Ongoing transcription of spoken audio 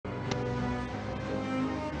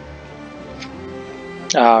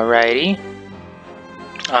Alrighty.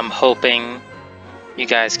 I'm hoping you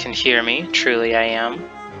guys can hear me. Truly I am.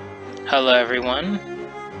 Hello everyone.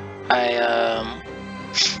 I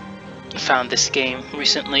found this game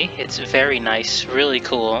recently. It's very nice, really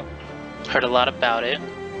cool. Heard a lot about it.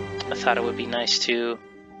 I thought it would be nice to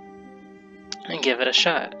give it a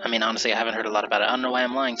shot. I mean, honestly, I haven't heard a lot about it. I don't know why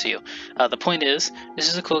I'm lying to you. The point is, this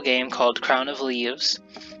is a cool game called Crown of Leaves,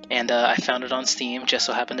 and I found it on Steam, just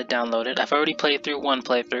so happened to download it. I've already played through one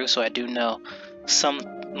playthrough, so I do know some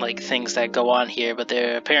things that go on here, but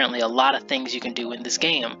there are apparently a lot of things you can do in this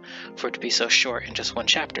game for it to be so short in just one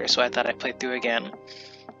chapter, so I thought I'd play through again,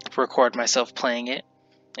 record myself playing it,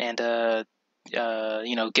 and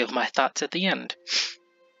give my thoughts at the end.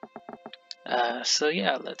 So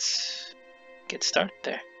yeah, let's get started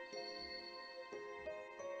there.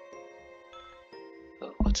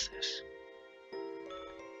 Oh, what's this?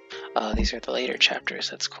 Oh, these are the later chapters,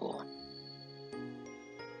 that's cool.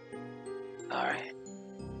 Alright.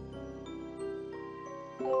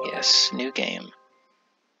 Yes, new game.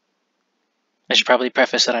 I should probably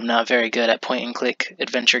preface that I'm not very good at point-and-click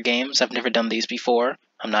adventure games. I've never done these before.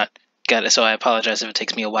 I'm not good, so I apologize if it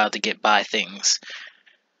takes me a while to get by things.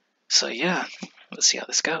 So yeah, let's see how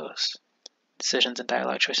this goes. Decisions and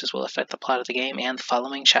dialogue choices will affect the plot of the game and the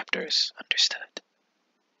following chapters. Understood.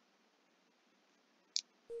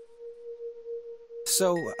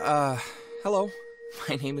 So, hello.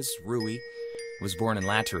 My name is Rui. I was born in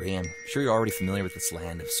Lattery. I'm sure you're already familiar with this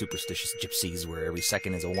land of superstitious gypsies where every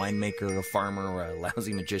second is a winemaker, a farmer, or a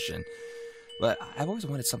lousy magician. But I've always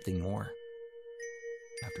wanted something more.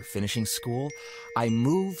 After finishing school, I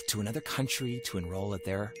moved to another country to enroll at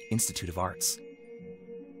their Institute of Arts.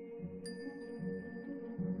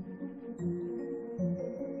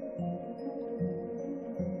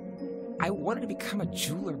 I wanted to become a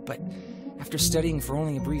jeweler, but after studying for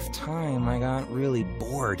only a brief time, I got really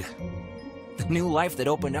bored. The new life that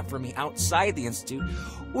opened up for me outside the Institute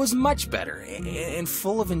was much better and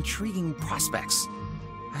full of intriguing prospects.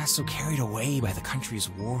 I was so carried away by the country's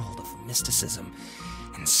world of mysticism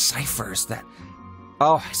and ciphers that,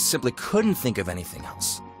 I simply couldn't think of anything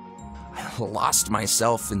else. I lost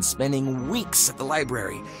myself in spending weeks at the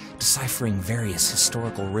library, deciphering various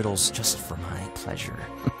historical riddles just for my pleasure.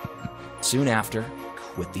 Soon after, I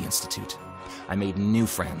quit the Institute. I made new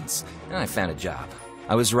friends, and I found a job.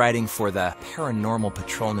 I was writing for the Paranormal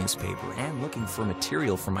Patrol newspaper and looking for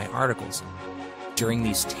material for my articles. During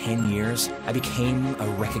these 10 years, I became a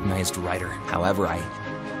recognized writer. However, I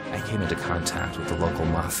came into contact with the local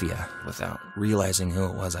mafia without realizing who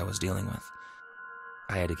it was I was dealing with.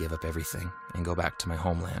 I had to give up everything and go back to my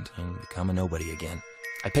homeland and become a nobody again.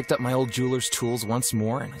 I picked up my old jeweler's tools once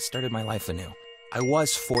more and I started my life anew. I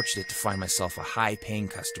was fortunate to find myself a high-paying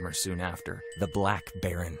customer soon after, the Black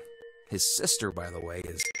Baron. His sister, by the way,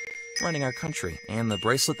 is running our country, and the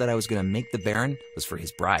bracelet that I was going to make the Baron was for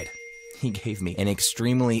his bride. He gave me an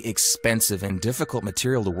extremely expensive and difficult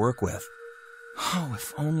material to work with. Oh,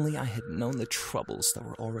 if only I had known the troubles that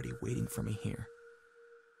were already waiting for me here.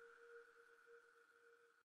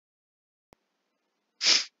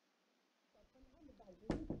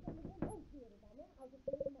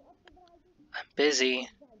 I'm busy.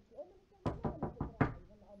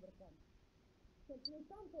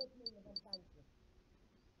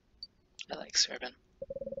 I like Serban.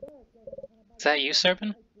 Is that you,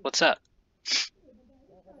 Serban? What's up?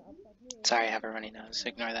 Sorry, I have a runny nose.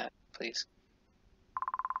 Ignore that, please.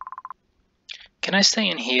 Can I stay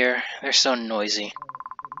in here? They're so noisy.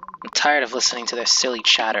 I'm tired of listening to their silly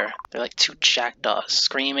chatter. They're like two jackdaws,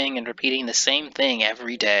 screaming and repeating the same thing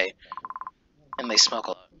every day. And they smoke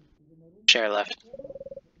a lot. Chair left.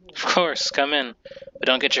 Of course, come in. But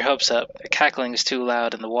don't get your hopes up. Their cackling is too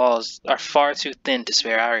loud and the walls are far too thin to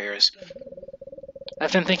spare our ears.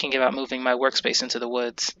 I've been thinking about moving my workspace into the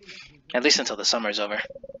woods. At least until the summer's over.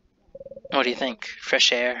 What do you think?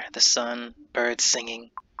 Fresh air, the sun, birds singing.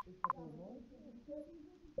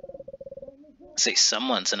 Say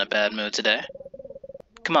someone's in a bad mood today.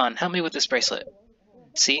 Come on, help me with this bracelet.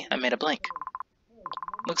 See, I made a blank.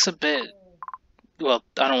 Looks a bit, well,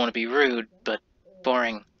 I don't want to be rude, but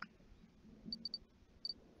boring.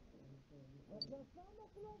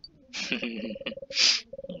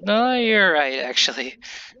 No, you're right, actually.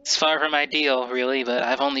 It's far from ideal, really, but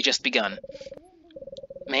I've only just begun.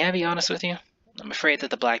 May I be honest with you? I'm afraid that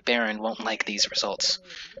the Black Baron won't like these results.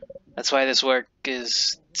 That's why this work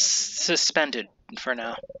is suspended for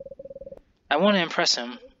now. I want to impress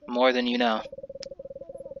him more than you know.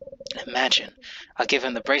 Imagine, I'll give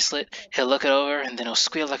him the bracelet, he'll look it over, and then he'll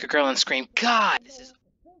squeal like a girl and scream, "God, this is..."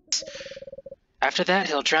 After that,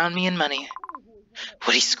 he'll drown me in money.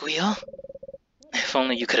 Would he squeal? If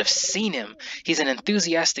only you could have seen him. He's an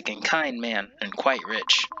enthusiastic and kind man, and quite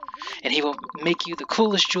rich. And he will make you the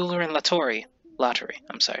coolest jeweler in Lottery.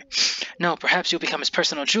 No, perhaps you'll become his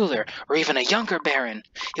personal jeweler, or even a younger baron.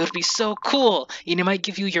 It would be so cool, and he might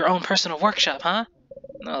give you your own personal workshop, huh?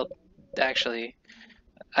 No, actually,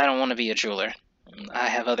 I don't want to be a jeweler. I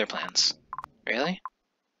have other plans. Really?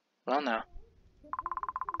 Well, no.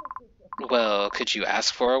 Well, could you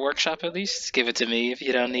ask for a workshop at least? Give it to me if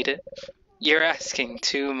you don't need it. You're asking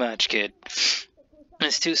too much, kid.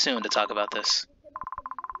 It's too soon to talk about this.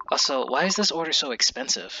 Also, why is this order so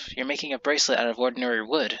expensive? You're making a bracelet out of ordinary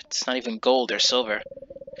wood. It's not even gold or silver.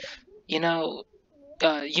 You know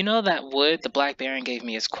that wood the Black Baron gave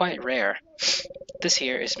me is quite rare. This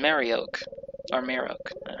here is marioak, or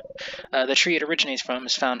meroak. The tree it originates from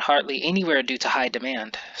is found hardly anywhere due to high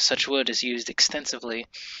demand. Such wood is used extensively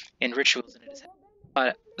in rituals and it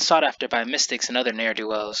is sought after by mystics and other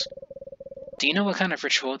ne'er-do-wells. Do you know what kind of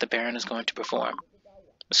ritual the Baron is going to perform?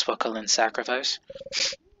 A Swuckelin sacrifice?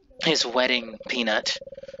 His wedding, Peanut.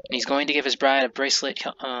 And he's going to give his bride a bracelet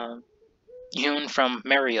hewn from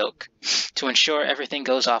marioak to ensure everything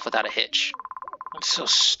goes off without a hitch. I'm so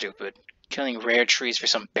stupid. Killing rare trees for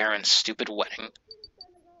some Baron's stupid wedding.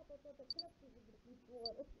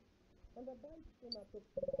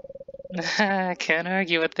 Can't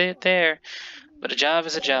argue with it there. But a job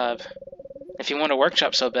is a job. If you want a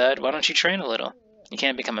workshop so bad, why don't you train a little? You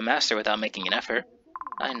can't become a master without making an effort.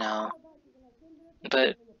 I know.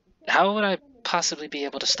 But how would I possibly be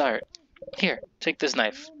able to start? Here, take this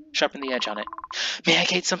knife. Sharpen the edge on it. May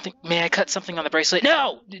I cut something on the bracelet?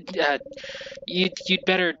 No! You'd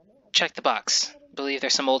better check the box. I believe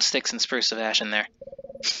there's some old sticks and spruce of ash in there.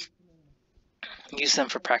 Use them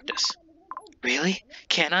for practice. Really?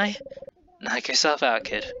 Can I? Knock yourself out,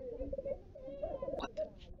 kid. What the...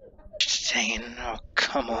 Jane, oh,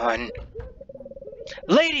 come on.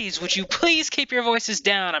 Ladies, would you please keep your voices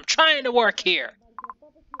down? I'm trying to work here.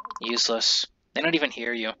 Useless. They don't even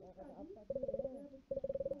hear you.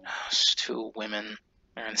 Those two women.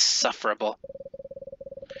 They're insufferable.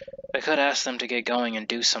 I could ask them to get going and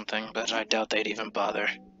do something, but I doubt they'd even bother.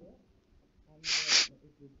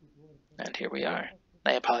 And here we are.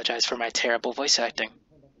 I apologize for my terrible voice acting.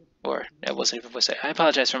 Or, it wasn't even voice acting. I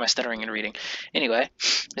apologize for my stuttering and reading. Anyway,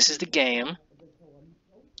 this is the game.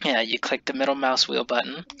 Yeah, you click the middle mouse wheel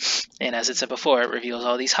button, and as it said before, it reveals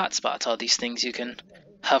all these hotspots, all these things you can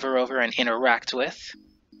hover over and interact with.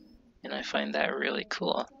 And I find that really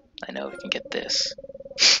cool. I know we can get this.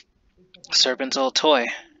 Serpent's old toy.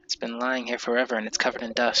 It's been lying here forever and it's covered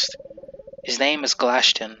in dust. His name is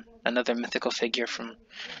Glashton, another mythical figure from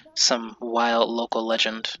some wild local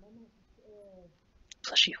legend.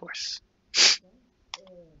 Plushy horse.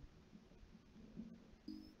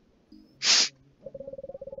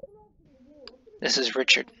 This is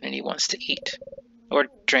Richard, and he wants to eat. Or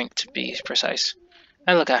drink, to be precise.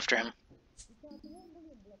 I look after him.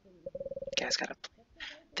 Guy's got a...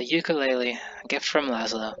 The ukulele, a gift from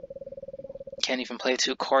Laszlo. Can't even play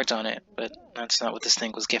 2 chords on it, but that's not what this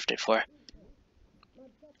thing was gifted for.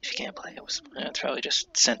 If you can't play it, it's probably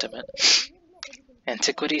just sentiment.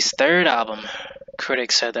 Antiquity's 3rd album.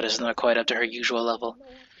 Critics said that it's not quite up to her usual level.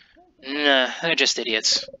 Nah, they're just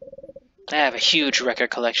idiots. I have a huge record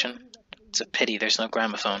collection. It's a pity there's no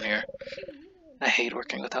gramophone here. I hate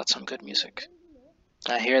working without some good music.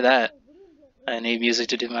 I hear that. I need music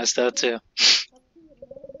to do my stuff too.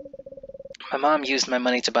 My mom used my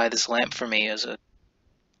money to buy this lamp for me as a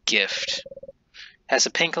gift. Has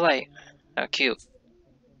a pink light. How cute.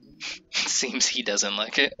 Seems he doesn't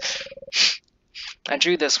like it. I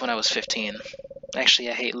drew this when I was 15. Actually,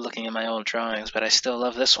 I hate looking at my old drawings, but I still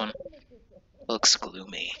love this one. Looks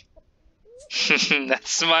gloomy. That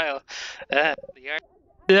smile.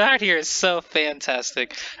 The art here is so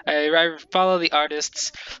fantastic. I follow the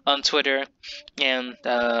artists on Twitter and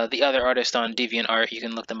the other artist on DeviantArt. You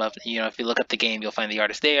can look them up. You know, if you look up the game, you'll find the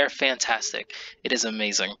artist. They are fantastic. It is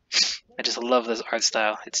amazing. I just love this art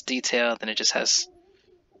style. It's detailed and it just has...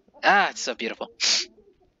 it's so beautiful.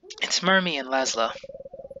 It's Mermy and Laszlo.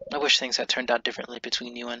 I wish things had turned out differently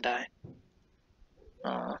between you and I.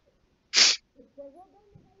 Aww.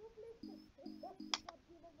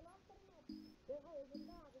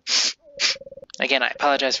 Again, I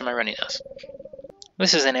apologize for my runny nose.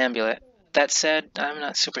 This is an amulet. That said, I'm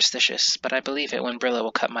not superstitious, but I believe it when Brilla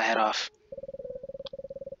will cut my head off.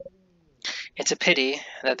 It's a pity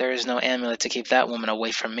that there is no amulet to keep that woman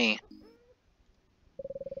away from me.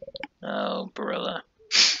 Oh, Brilla.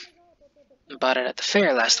 Bought it at the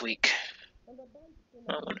fair last week.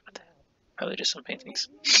 I wonder about that. Probably just some paintings.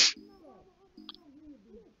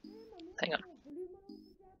 Hang on.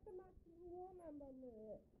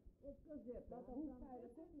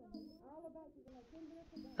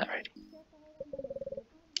 Alrighty.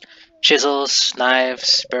 Chisels,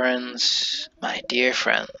 knives, burns, my dear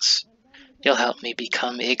friends. You'll help me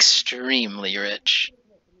become extremely rich.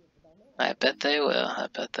 I bet they will, I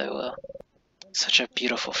bet they will. Such a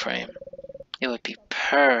beautiful frame. It would be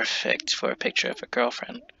perfect for a picture of a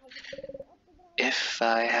girlfriend. If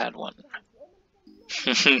I had one.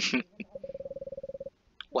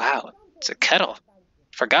 Wow, it's a kettle.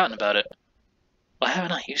 Forgotten about it. Why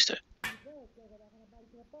haven't I used it?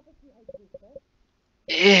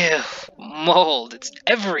 Ew, mold, it's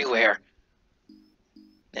everywhere.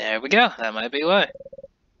 There we go, that might be why.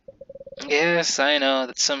 Yes, I know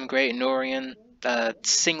that some great Norian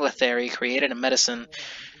Singletary created a medicine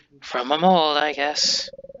from a mold, I guess.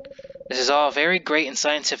 This is all very great and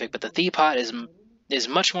scientific, but the teapot is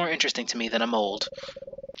much more interesting to me than a mold.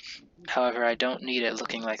 However, I don't need it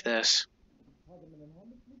looking like this.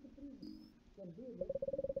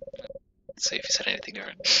 Let's see if he said anything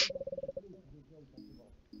different.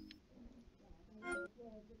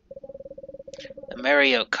 The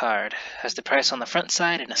Mario card has the price on the front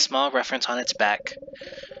side and a small reference on its back.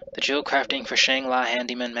 The Jewel Crafting for Shangri-La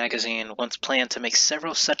Handyman magazine once planned to make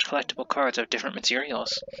several such collectible cards of different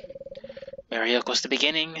materials. Mario was the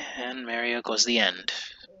beginning, and Mario was the end.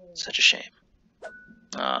 Such a shame.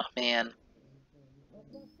 Aw, man.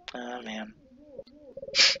 Oh, man.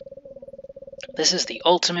 This is the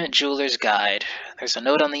ultimate jeweler's guide. There's a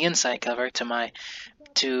note on the inside cover to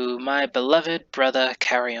my beloved brother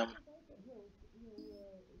Carium.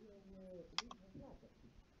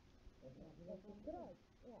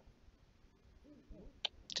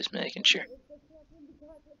 Just making sure.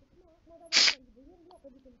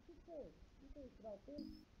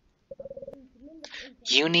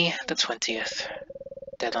 Juni the 20th.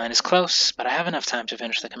 Deadline is close, but I have enough time to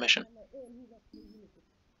finish the commission.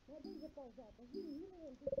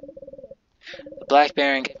 The Black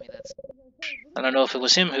Baron gave me that. I don't know if it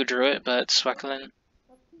was him who drew it, but Swaquelin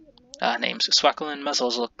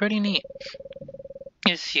muzzles look pretty neat.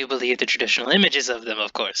 If you believe the traditional images of them,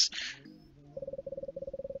 of course.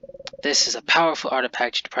 This is a powerful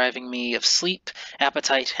artifact depriving me of sleep,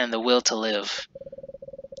 appetite, and the will to live.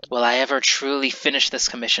 Will I ever truly finish this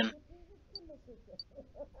commission?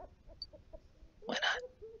 Why not?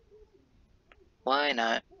 Why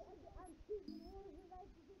not?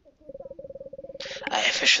 I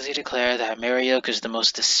officially declare that Marioke is the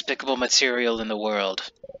most despicable material in the world.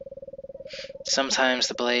 Sometimes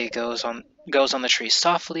the blade goes on the tree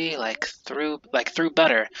softly, like through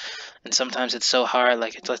butter, and sometimes it's so hard,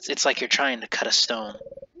 like it's like you're trying to cut a stone.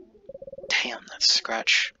 Damn, that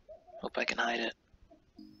scratch. Hope I can hide it.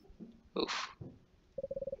 Oof.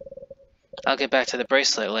 I'll get back to the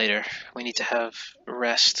bracelet later. We need to have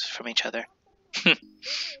rest from each other.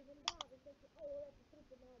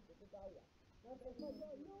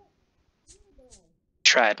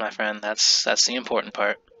 Tried, my friend. That's the important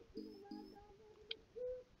part.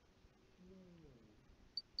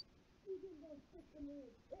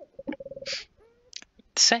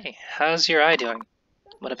 Say, how's your eye doing?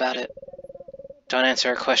 What about it? Don't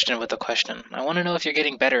answer a question with a question. I want to know if you're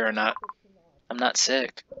getting better or not. I'm not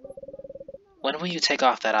sick. When will you take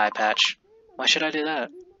off that eye patch? Why should I do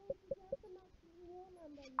that?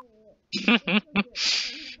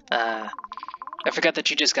 I forgot that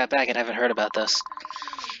you just got back and haven't heard about this.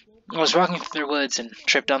 I was walking through the woods and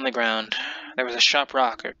tripped on the ground. There was a sharp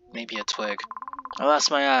rock, or maybe a twig. I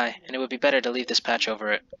lost my eye, and it would be better to leave this patch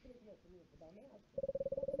over it.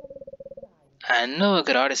 I know a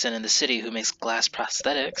good artisan in the city who makes glass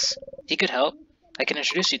prosthetics. He could help. I can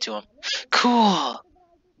introduce you to him. Cool!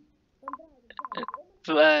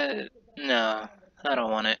 But, no, I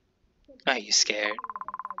don't want it. Are you scared?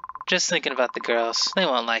 Just thinking about the girls. They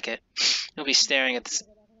won't like it. It will be staring at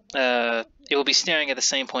the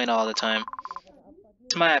same point all the time.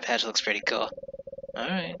 My eye patch looks pretty cool.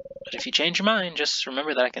 Alright, but if you change your mind, just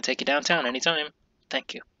remember that I can take you downtown anytime.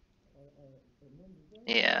 Thank you.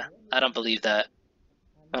 Yeah, I don't believe that.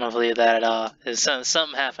 I don't believe that at all.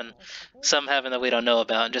 Something happened. Something happened that we don't know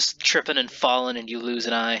about. Just tripping and falling and you lose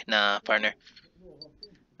an eye. Nah, partner.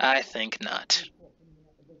 I think not.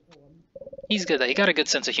 He's good though. He got a good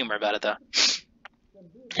sense of humor about it though.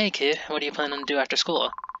 Hey kid, what do you plan to do after school?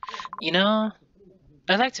 You know,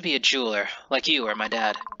 I'd like to be a jeweler, like you or my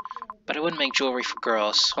dad. But I wouldn't make jewelry for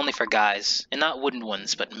girls, only for guys. And not wooden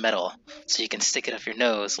ones, but metal, so you can stick it up your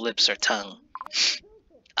nose, lips, or tongue.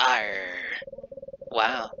 Arr.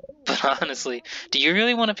 Wow. But honestly, do you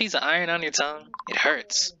really want a piece of iron on your tongue? It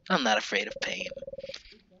hurts. I'm not afraid of pain.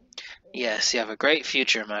 Yes, you have a great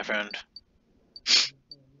future, my friend.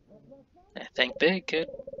 Think big, kid.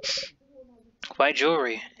 Why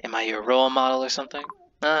jewelry? Am I your role model or something?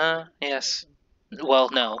 Yes. Well,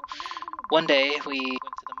 no. One day, we went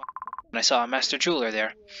to the market and I saw a master jeweler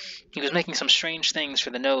there. He was making some strange things for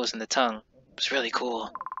the nose and the tongue. It was really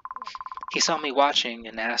cool. He saw me watching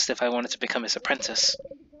and asked if I wanted to become his apprentice.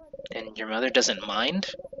 And your mother doesn't mind?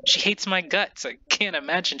 She hates my guts. I can't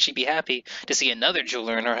imagine she'd be happy to see another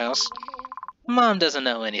jeweler in her house. Mom doesn't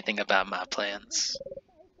know anything about my plans.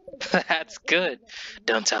 That's good.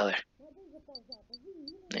 Don't tell her.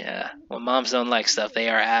 Yeah, when moms don't like stuff, they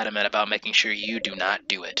are adamant about making sure you do not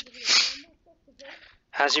do it.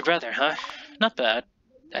 How's your brother, huh? Not bad,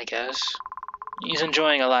 I guess. He's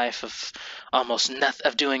enjoying a life of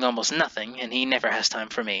doing almost nothing, and he never has time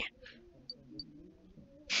for me.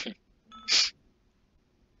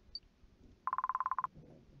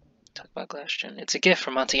 Talk about Glastian. It's a gift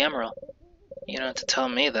from Auntie Emerald. You don't have to tell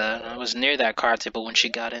me that. I was near that card table when she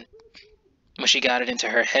got it into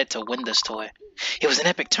her head to win this toy. It was an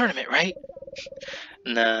epic tournament, right?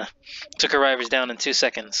 Nah. Took her rivals down in 2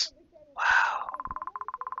 seconds. Wow.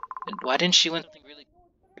 Why didn't she win something really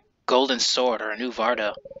golden sword or a new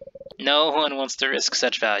Vardo? No one wants to risk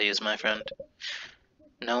such values, my friend.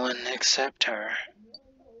 No one except her.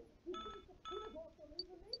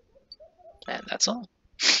 And that's all.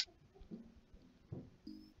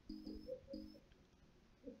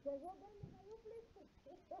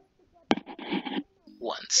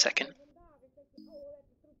 One second.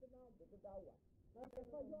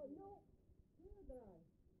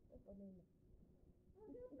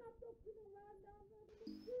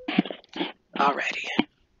 Alrighty.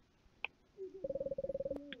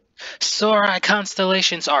 Sorai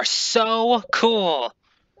constellations are so cool!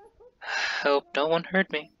 Hope no one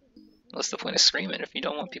heard me. What's the point of screaming if you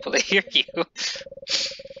don't want people to hear you?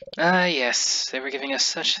 Yes, they were giving us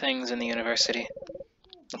such things in the university.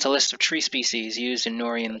 It's a list of tree species used in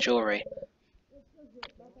Norian jewelry.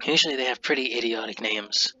 Usually they have pretty idiotic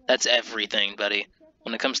names. That's everything, buddy.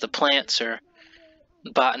 When it comes to plants or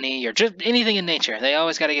botany or just anything in nature, they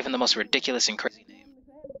always gotta give them the most ridiculous and crazy name.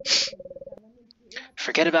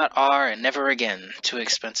 Forget about R and never again. Too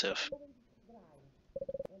expensive.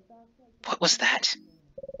 What was that?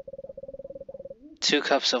 2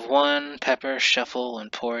 cups of 1, pepper, shuffle,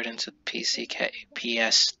 and pour it into PCK.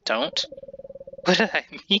 P.S. Don't? What did I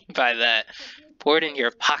mean by that? Pour it in your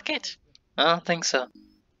pocket? I don't think so.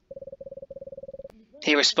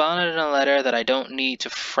 He responded in a letter that I don't need to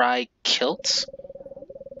fry kilts?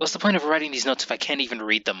 What's the point of writing these notes if I can't even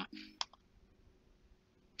read them?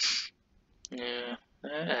 Yeah,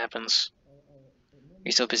 that happens.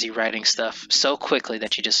 You're so busy writing stuff so quickly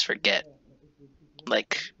that you just forget.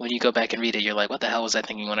 Like, when you go back and read it, you're like, what the hell was I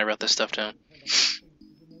thinking when I wrote this stuff down?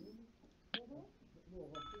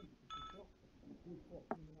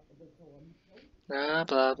 Blah,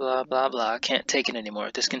 blah, blah, blah, blah. Can't take it anymore.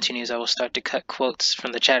 If this continues, I will start to cut quotes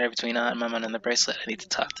from the chatter between Aunt Mama and the bracelet. I need to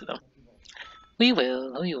talk to them. We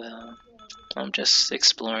will, we will. I'm just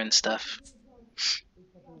exploring stuff.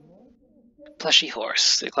 Plushy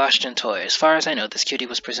horse, the Glastian toy. As far as I know, this cutie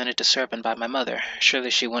was presented to Serpent by my mother. Surely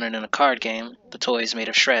she won it in a card game. The toy is made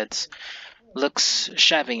of shreds. Looks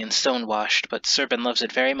shabby and stone-washed, but Serpent loves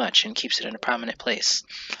it very much and keeps it in a prominent place.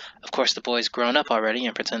 Of course, the boy's grown up already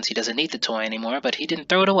and pretends he doesn't need the toy anymore, but he didn't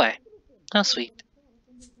throw it away. How sweet.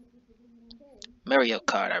 Mario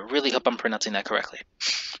card. I really hope I'm pronouncing that correctly.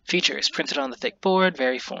 Features printed on the thick board,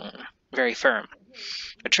 very firm.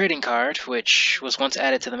 A trading card, which was once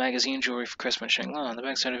added to the magazine Jewelry for Christmas Shangla. On the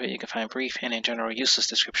backside of it, you can find a brief and in general useless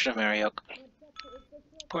description of Mariok.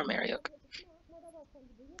 Poor Mariok.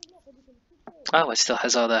 Oh, it still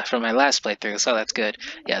has all the from my last playthrough, so that's good.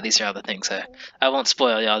 Yeah, these are all the things. I won't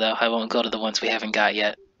spoil y'all, though. I won't go to the ones we haven't got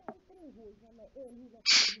yet.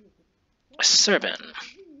 Serban.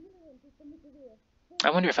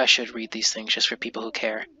 I wonder if I should read these things just for people who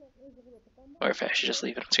care. Or if I should just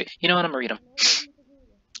leave it on screen. You know what, I'm gonna read them.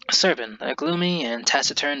 Serban, a gloomy and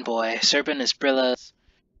taciturn boy. Serban is Brilla's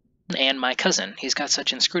and my cousin. He's got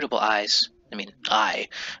such inscrutable eyes.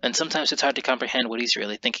 And sometimes it's hard to comprehend what he's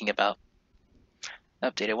really thinking about.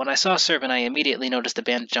 Updated. When I saw Serban, I immediately noticed a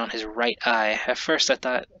bandage on his right eye. At first, I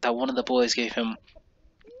thought that one of the boys gave him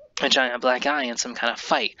a giant black eye in some kind of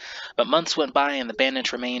fight, but months went by and the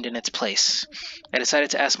bandage remained in its place. I decided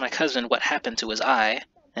to ask my cousin what happened to his eye,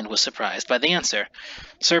 and was surprised by the answer.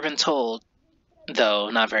 Serban told, though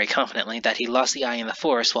not very confidently, that he lost the eye in the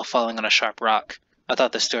forest while falling on a sharp rock. I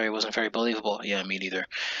thought the story wasn't very believable. Yeah, me neither.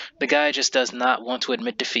 The guy just does not want to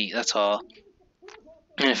admit defeat, that's all.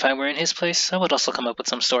 And if I were in his place, I would also come up with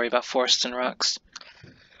some story about forests and rocks.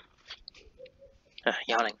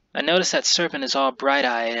 Yawning. I noticed that Serpent is all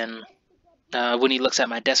bright-eyed and when he looks at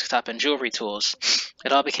my desktop and jewelry tools.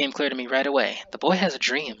 It all became clear to me right away. The boy has a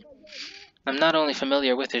dream. I'm not only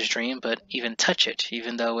familiar with his dream, but even touch it,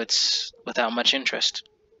 even though it's without much interest.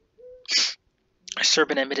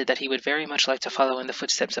 Serpent admitted that he would very much like to follow in the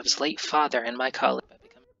footsteps of his late father and my colleague by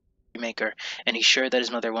becoming a maker, and he's sure that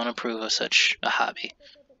his mother won't approve of such a hobby.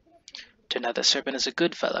 Turned out that Serpent is a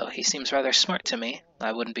good fellow. He seems rather smart to me.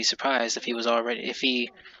 I wouldn't be surprised if he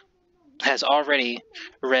has already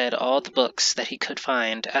read all the books that he could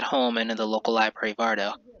find at home and in the local library,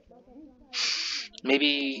 Vardo.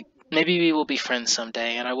 Maybe we will be friends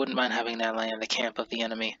someday, and I wouldn't mind having that land in the camp of the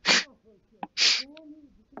enemy.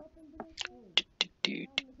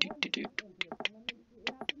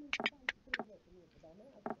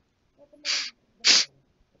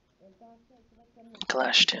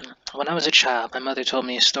 Glashton. When I was a child, my mother told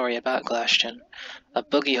me a story about Glashton, a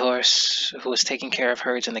boogie horse who was taking care of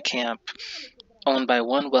herds in the camp, owned by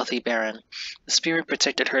one wealthy baron. The spirit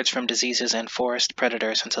protected herds from diseases and forest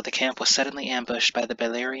predators until the camp was suddenly ambushed by the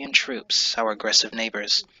Balerian troops, our aggressive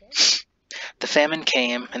neighbors. The famine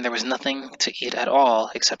came, and there was nothing to eat at all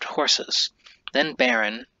except horses. Then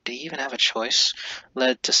Baron, did he even have a choice,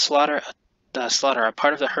 led to slaughter a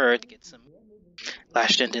part of the herd to get some.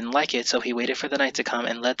 Glashton didn't like it, so he waited for the night to come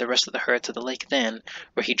and led the rest of the herd to the lake then,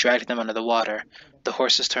 where he dragged them under the water. The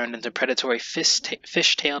horses turned into predatory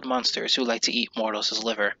fish-tailed monsters who like to eat mortals'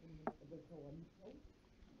 liver.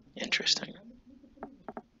 Interesting.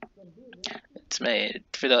 It's made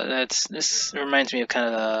for this reminds me of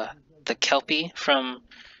kind of the Kelpie from,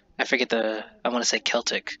 I want to say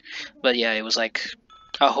Celtic, but yeah, it was like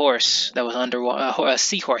a horse that was underwater, a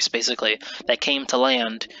seahorse basically, that came to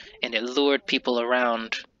land, and it lured people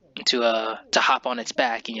around to hop on its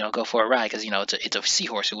back and go for a ride, because it's a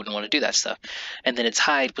seahorse who wouldn't want to do that stuff. And then its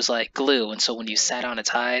hide was like glue, and so when you sat on its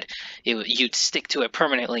hide, you'd stick to it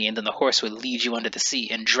permanently, and then the horse would lead you under the sea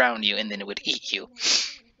and drown you, and then it would eat you.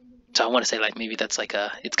 So I want to say like maybe that's like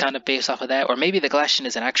it's kind of based off of that, or maybe the Glashton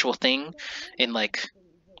is an actual thing in like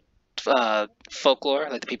folklore.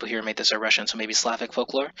 Like the people here who made this are Russian, so maybe Slavic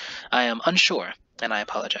folklore. I am unsure, and I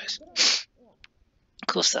apologize.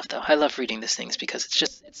 Cool stuff though. I love reading these things because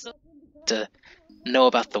it's so to know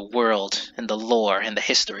about the world and the lore and the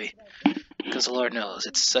history, because the Lord knows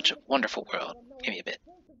it's such a wonderful world. Give me a bit.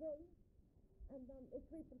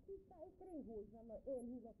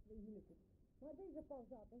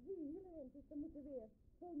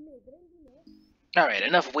 Alright,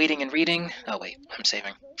 enough waiting and reading. Oh wait, I'm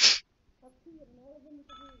saving.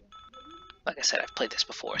 Like I said, I've played this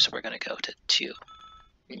before, so we're gonna go to 2.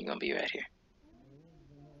 And you're gonna be right here.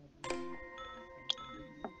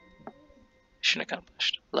 Mission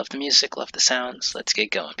accomplished. Love the music, love the sounds. Let's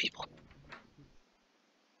get going, people.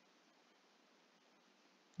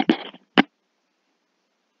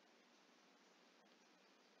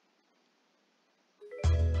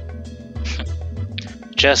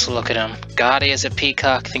 Just look at him, gaudy as a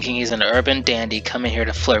peacock, thinking he's an urban dandy coming here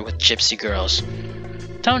to flirt with gypsy girls.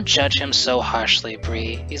 Don't judge him so harshly,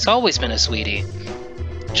 Bree. He's always been a sweetie.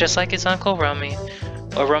 Just like his Uncle Romy,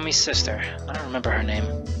 or Romy's sister. I don't remember her name.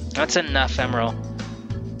 That's enough, Emerald.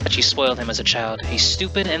 But you spoiled him as a child. He's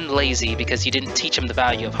stupid and lazy because you didn't teach him the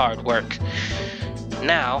value of hard work.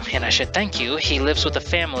 Now, and I should thank you, he lives with a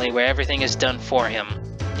family where everything is done for him.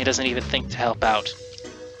 He doesn't even think to help out.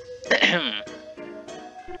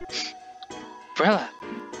 Brella.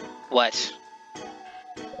 What?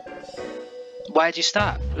 Why'd you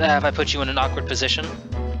stop? Have I put you in an awkward position?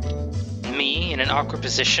 Me in an awkward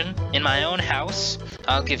position? In my own house?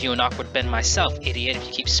 I'll give you an awkward bend myself, idiot, if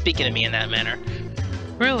you keep speaking to me in that manner.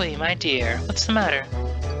 Really, my dear, what's the matter?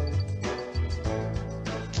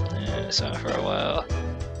 So for a while.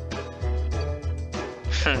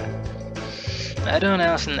 I don't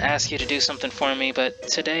often ask you to do something for me, but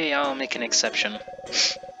today I'll make an exception.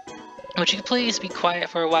 Would you please be quiet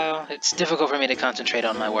for a while? It's difficult for me to concentrate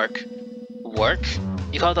on my work. Work?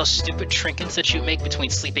 You call those stupid trinkets that you make between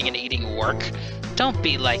sleeping and eating work? Don't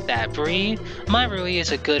be like that, Bree. My Rui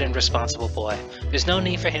is a good and responsible boy. There's no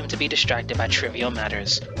need for him to be distracted by trivial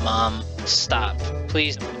matters. Mom, stop.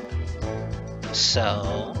 Please.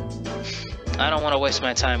 So, I don't want to waste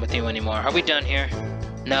my time with you anymore. Are we done here?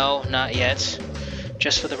 No, not yet.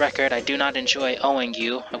 Just for the record, I do not enjoy owing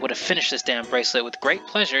you. I would have finished this damn bracelet with great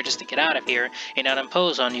pleasure just to get out of here and not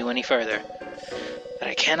impose on you any further. But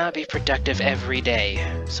I cannot be productive every day.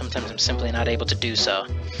 Sometimes I'm simply not able to do so.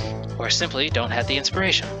 Or simply don't have the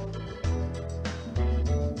inspiration.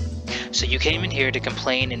 So you came in here to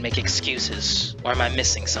complain and make excuses. Or am I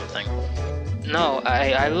missing something? No,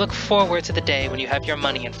 I look forward to the day when you have your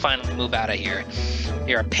money and finally move out of here.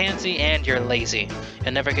 You're a pansy and you're lazy.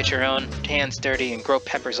 You'll never get your own hands dirty and grow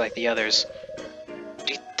peppers like the others.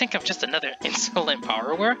 Do you think I'm just another insolent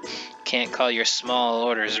borrower? Can't call your small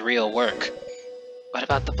orders real work. What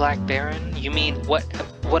about the Black Baron? You mean,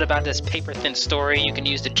 what about this paper-thin story you can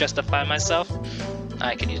use to justify myself?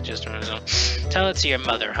 I can use just tell it to your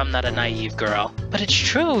mother. I'm not a naive girl. But it's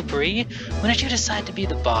true, Bree. When did you decide to be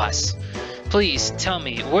the boss? Please, tell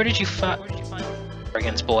me, where did you find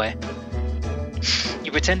arrogance, boy?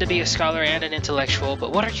 You pretend to be a scholar and an intellectual,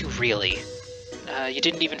 but what are you really? You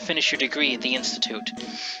didn't even finish your degree at the Institute.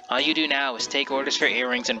 All you do now is take orders for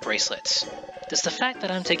earrings and bracelets. Does the fact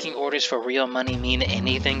that I'm taking orders for real money mean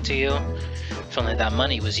anything to you? If only that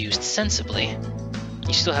money was used sensibly.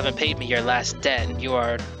 You still haven't paid me your last debt, and you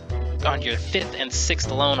are on your 5th and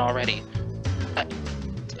 6th loan already.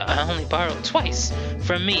 I only borrowed twice.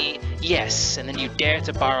 From me, yes, and then you dare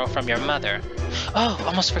to borrow from your mother. Oh,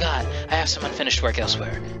 almost forgot. I have some unfinished work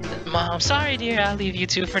elsewhere. Mom, sorry dear, I'll leave you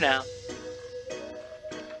two for now.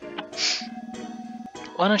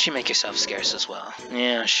 Why don't you make yourself scarce as well?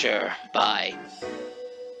 Yeah, sure. Bye.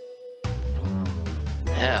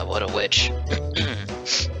 Yeah, what a witch.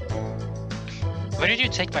 Where did you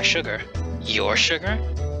take my sugar? Your sugar?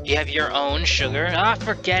 You have your own sugar? Ah,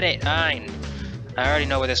 forget it. Fine. I already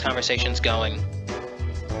know where this conversation's going.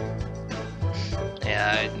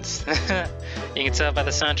 Yeah, it's you can tell by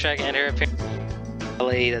the soundtrack and her appearance.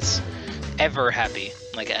 That's ever happy,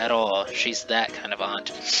 like at all. She's that kind of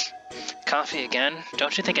aunt. Coffee again?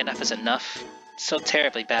 Don't you think enough is enough? It's so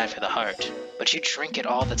terribly bad for the heart. But you drink it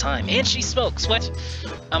all the time. And she smokes, what?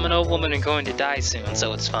 I'm an old woman and going to die soon,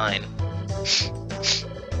 so it's fine.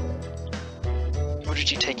 Where did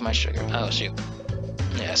you take my sugar? Oh, shoot.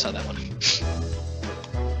 Yeah, I saw that one.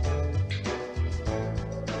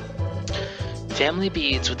 Family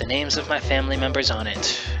beads with the names of my family members on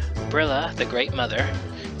it. Brilla, the great mother.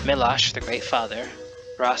 Milosh, the great father.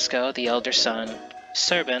 Roscoe, the elder son.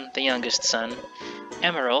 Serban, the youngest son.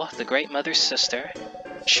 Emerald, the great mother's sister.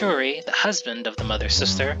 Shuri, the husband of the mother's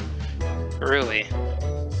sister. Rui.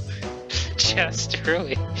 Just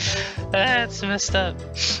Rui. That's messed up.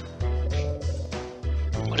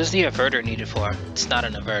 What is the averter needed for? It's not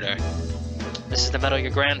an averter. This is the medal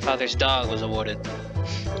your grandfather's dog was awarded.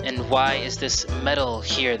 And why is this medal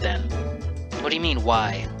here then? What do you mean,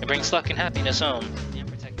 why? It brings luck and happiness home. And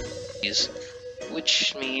protects.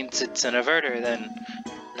 Which means it's an averter then.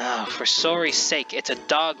 No, for sorry's sake, it's a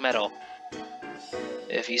dog medal.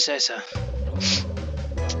 If you say so.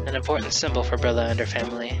 An important symbol for Brilla and her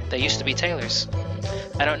family. They used to be tailors.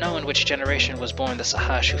 I don't know in which generation was born the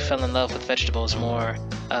Sahash who fell in love with vegetables more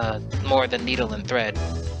than needle and thread.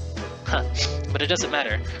 Huh, but it doesn't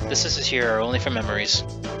matter. The sisters here are only for memories.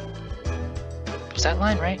 Was that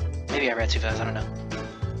line right? Maybe I read too fast, I don't know.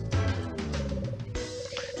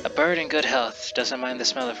 A bird in good health doesn't mind the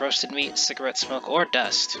smell of roasted meat, cigarette smoke, or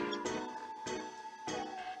dust.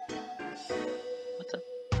 What the?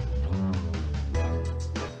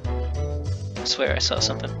 I swear I saw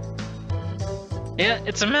something. Yeah,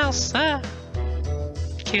 it's a mouse! Ah!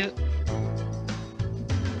 Cute.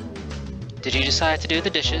 Did you decide to do the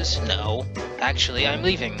dishes? No. Actually, I'm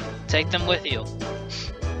leaving. Take them with you.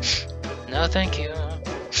 No, thank you.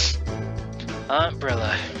 Aunt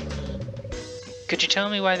Brilla. Could you tell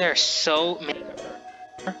me why there are so many?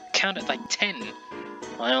 Counted like 10.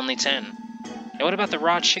 Why only 10? And what about the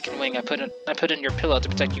raw chicken wing I put in your pillow to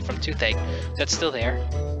protect you from toothache? That's still there.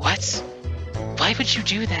 What? Why would you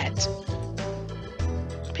do that?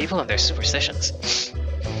 People and their superstitions.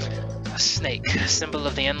 A snake, a symbol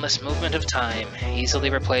of the endless movement of time, easily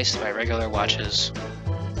replaced by regular watches.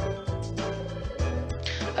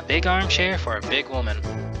 A big armchair for a big woman.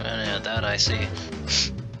 Yeah, that I see.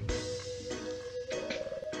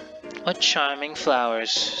 What charming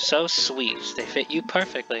flowers. So sweet. They fit you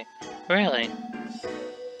perfectly. Really?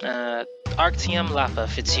 Arctium lapa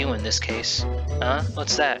fits you in this case. Huh?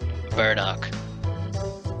 What's that? Burdock.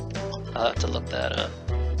 I'll have to look that up.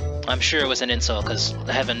 I'm sure it was an insult, because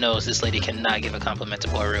heaven knows this lady cannot give a compliment to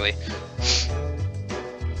poor Rui.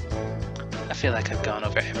 I feel like I've gone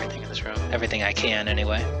over everything in this room. Everything I can,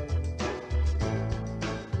 anyway.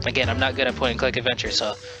 Again, I'm not good at point-and-click adventure,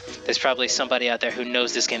 so there's probably somebody out there who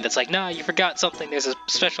knows this game that's like, nah, you forgot something, there's a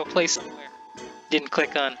special place somewhere. Didn't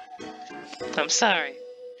click on. I'm sorry.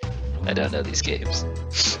 I don't know these games.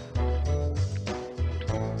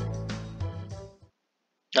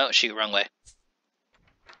 Oh, shoot, wrong way.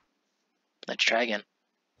 Let's try again.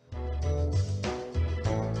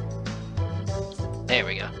 There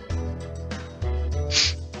we go.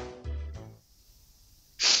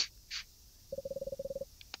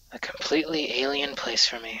 completely alien place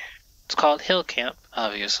for me. It's called Hill Camp,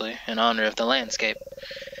 obviously, in honor of the landscape.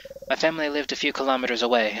 My family lived a few kilometers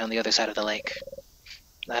away on the other side of the lake.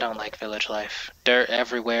 I don't like village life. Dirt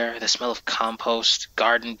everywhere, the smell of compost,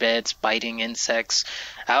 garden beds, biting insects,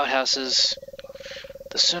 outhouses.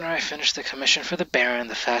 The sooner I finish the commission for the Baron,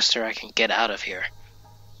 the faster I can get out of here.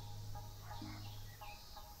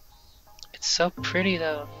 It's so pretty,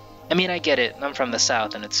 though. I mean, I get it. I'm from the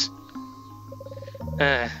south, and it's...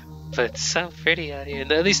 but it's so pretty out here.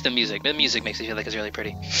 At least the music. The music makes me feel like it's really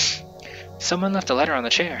pretty. Someone left a letter on the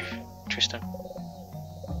chair. Interesting.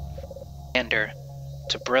 Ander.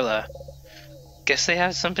 To Brilla. Guess they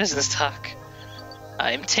have some business talk.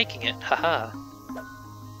 I'm taking it. Haha.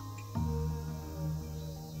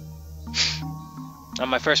 On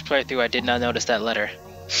my first playthrough, I did not notice that letter.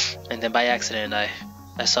 And then by accident, I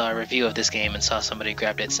saw a review of this game and saw somebody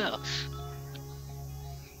grabbed it, so...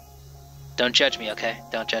 Don't judge me, okay?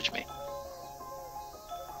 Don't judge me.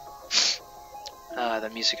 The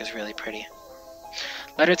music is really pretty.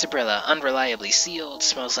 Letter to Brilla, unreliably sealed,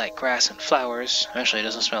 smells like grass and flowers. Actually, it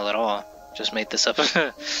doesn't smell at all. Just made this up.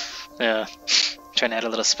 Yeah, trying to add a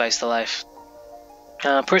little spice to life.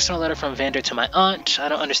 Personal letter from Vander to my aunt. I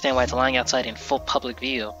don't understand why it's lying outside in full public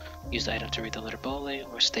view. Use the item to read the letter boldly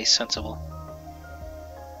or stay sensible.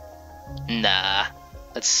 Nah,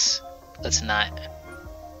 let's not.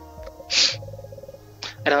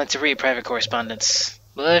 I don't like to read private correspondence.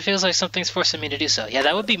 But it feels like something's forcing me to do so. Yeah,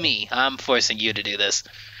 that would be me. I'm forcing you to do this.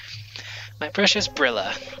 My precious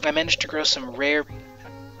Brilla, I managed to grow some rare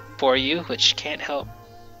for you, which can't help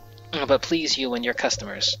but please you and your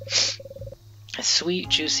customers. It's sweet,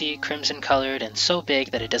 juicy, crimson-colored, and so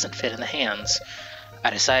big that it doesn't fit in the hands. I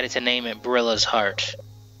decided to name it Brilla's Heart.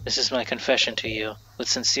 This is my confession to you. With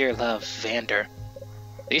sincere love, Vander.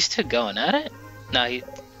 Are these two going at it? No, he...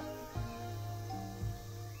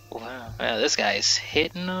 Wow, this guy's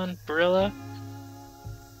hitting on Brilla.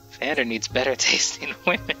 Vander needs better tasting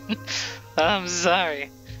women. I'm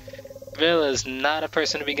sorry. Brilla's not a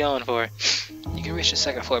person to be going for. You can reach the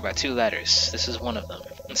second floor by 2 ladders. This is one of them.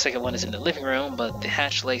 The second one is in the living room, but the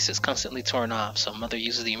hatch lace is constantly torn off, so Mother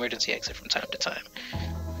uses the emergency exit from time to time.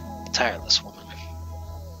 The tireless woman.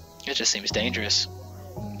 It just seems dangerous.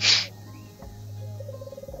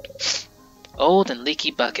 Old and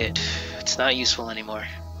leaky bucket. It's not useful anymore.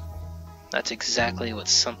 That's exactly what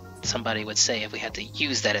somebody would say if we had to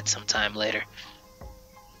use that at some time later.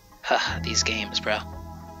 Huh, these games, bro.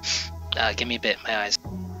 Give me a bit, my eyes.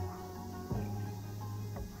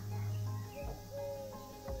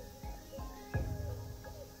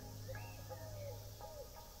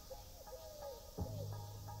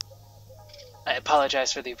 I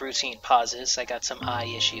apologize for the routine pauses. I got some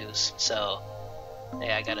eye issues, so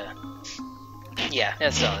yeah, I gotta... Yeah,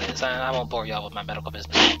 that's all it is. I won't bore y'all with my medical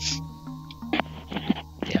business.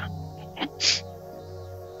 Yeah.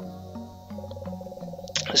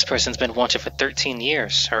 This person's been wanted for 13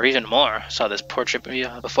 years, or even more. Saw this portrait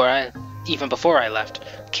before I left.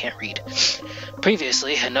 Can't read.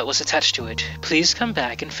 Previously, a note was attached to it. Please come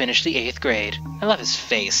back and finish the 8th grade. I love his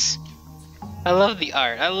face. I love the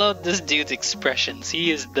art. I love this dude's expressions.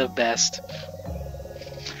 He is the best.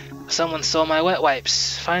 Someone stole my wet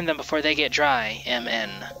wipes. Find them before they get dry.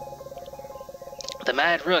 MN. The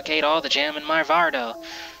mad rook ate all the jam in my Vardo.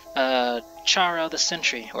 Charo the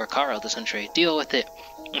Sentry, or Carl the Sentry. Deal with it.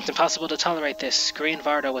 It's impossible to tolerate this. Green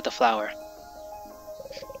Vardo with a flower.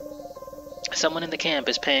 Someone in the camp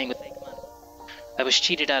is paying with fake money. I was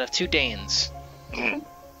cheated out of 2 Danes.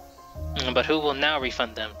 But who will now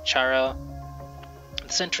refund them? Charo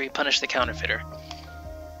the Sentry punished the counterfeiter.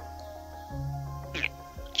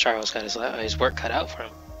 Charo's got his work cut out for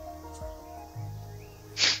him.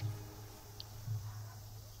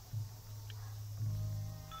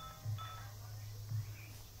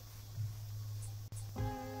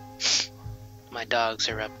 My dogs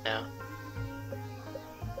are up now.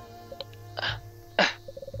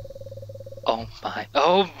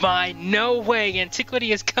 Oh my, no way!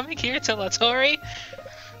 Antiquity is coming here to Latori?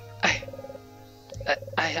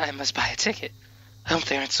 I must buy a ticket. I hope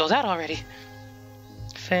they aren't sold out already.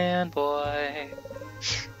 Fanboy.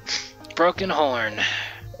 Broken horn.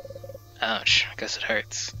 Ouch, I guess it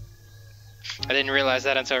hurts. I didn't realize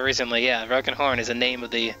that until recently. Yeah, Broken Horn is the name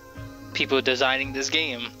of the people designing this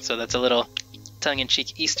game, so that's a little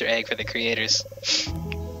tongue-in-cheek Easter egg for the creators.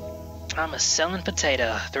 I'm a selling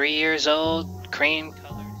potato, 3 years old, cream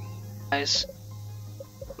colored eyes.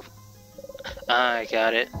 I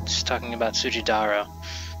got it. Just talking about Sujidaro.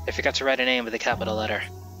 I forgot to write a name with a capital letter.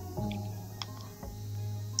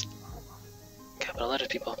 Capital letters,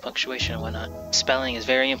 people, punctuation and whatnot. Spelling is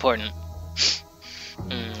very important.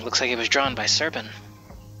 Looks like it was drawn by Serpent.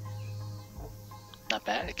 Not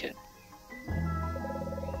bad, kid.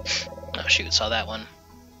 Oh shoot, saw that one.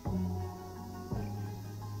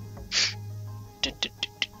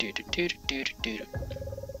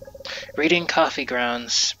 Reading coffee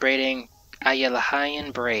grounds, braiding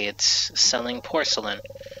Ayalahayan braids, selling porcelain.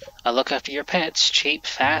 I look after your pets, cheap,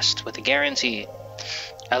 fast, with a guarantee.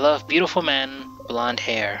 I love beautiful men, blonde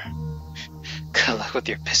hair. Good luck with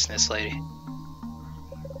your business, lady.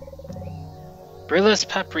 Brilla's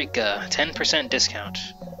Paprika, 10% discount.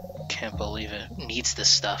 Can't believe it. Needs this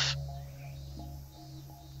stuff.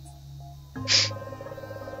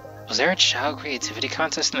 Was there a child creativity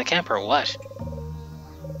contest in the camp or what?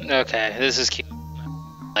 Okay, this is cute.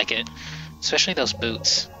 I like it. Especially those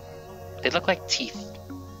boots. They look like teeth.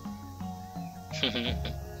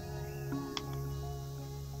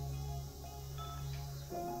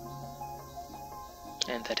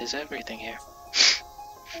 And that is everything here.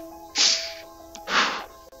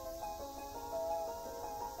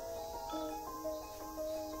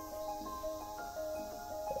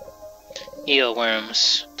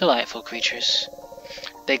 Eelworms. Delightful creatures.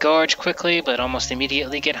 They gorge quickly, but almost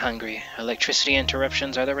immediately get hungry. Electricity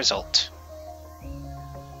interruptions are the result.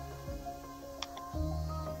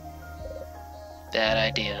 Bad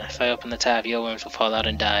idea. If I open the tab, eelworms will fall out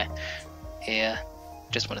and die. Yeah,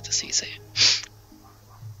 just wanted to see it.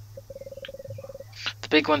 The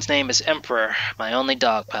big one's name is Emperor, my only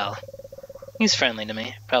dog pal. He's friendly to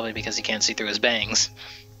me, probably because he can't see through his bangs.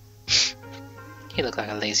 He looked like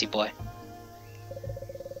a lazy boy.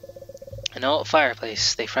 An old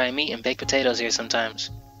fireplace. They fry meat and bake potatoes here sometimes.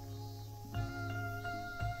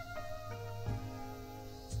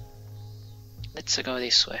 Let's go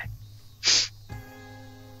this way.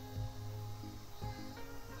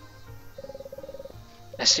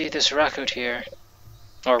 I see this rocket here.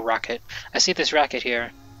 Or rocket. I see this rocket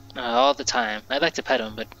here all the time. I'd like to pet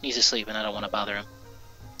him, but he's asleep and I don't want to bother him.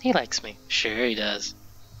 He likes me. Sure he does.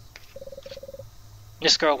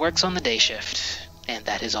 This girl works on the day shift, and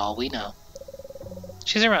that is all we know.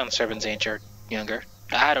 She's around Servant's age or younger.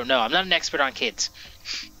 I don't know. I'm not an expert on kids.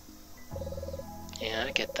 Yeah,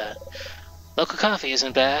 I get that. Local coffee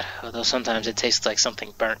isn't bad, although sometimes it tastes like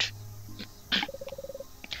something burnt.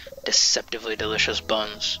 Deceptively delicious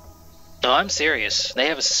buns. No, I'm serious. They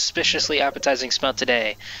have a suspiciously appetizing smell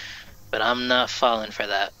today, but I'm not falling for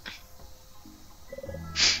that.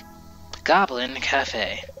 Goblin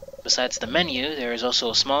Cafe. Besides the menu, there is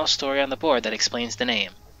also a small story on the board that explains the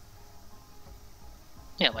name.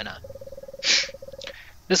 Yeah, why not?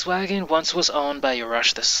 This wagon once was owned by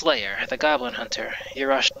Urash the Slayer, the Goblin Hunter.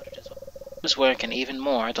 Urash his work, and even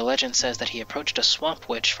more, the legend says that he approached a swamp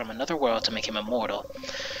witch from another world to make him immortal.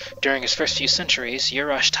 During his first few centuries,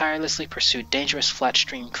 Urash tirelessly pursued dangerous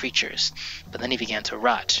flat-stream creatures, but then he began to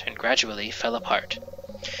rot, and gradually fell apart.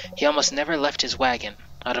 He almost never left his wagon.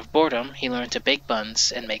 Out of boredom, he learned to bake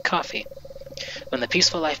buns and make coffee. When the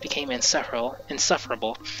peaceful life became insufferable,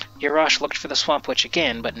 Urash looked for the swamp witch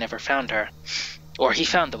again, but never found her. Or he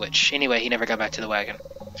found the witch. Anyway, he never got back to the wagon.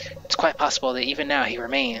 It's quite possible that even now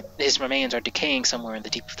his remains are decaying somewhere in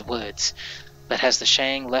the deep of the woods. But has the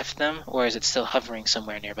Shang left them, or is it still hovering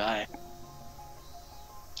somewhere nearby?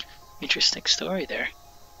 Interesting story there.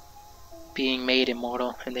 Being made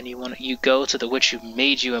immortal, and then you go to the witch who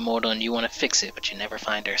made you immortal and you want to fix it, but you never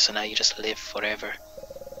find her, so now you just live forever.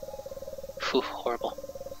 Whew, horrible.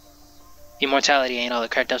 Immortality ain't all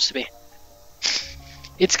it cracked up to be.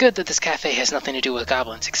 It's good that this cafe has nothing to do with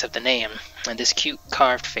goblins except the name, and this cute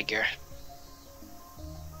carved figure.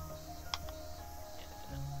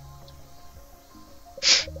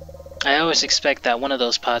 I always expect that one of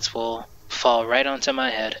those pots will fall right onto my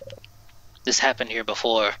head. This happened here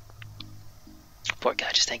before. Poor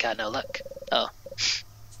guy just ain't got no luck. Oh.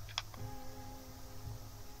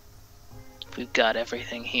 We've got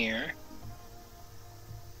everything here.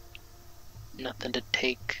 Nothing to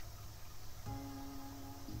take.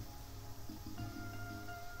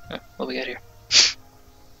 Oh, what we got here?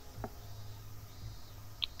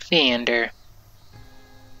 Vander.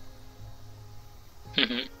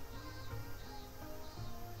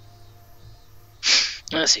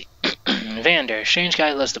 Let's see. Vander, strange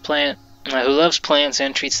guy who loves plants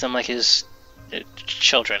and treats them like his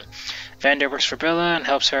children. Vander works for Brilla and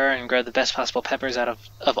helps her and grow the best possible peppers out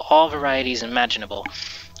of all varieties imaginable.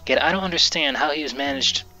 Yet I don't understand how he has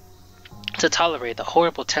managed to tolerate the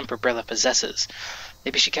horrible temper Brilla possesses.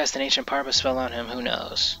 Maybe she cast an ancient Parva spell on him, who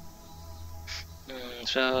knows?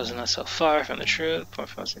 Spells not so far from the truth. Poor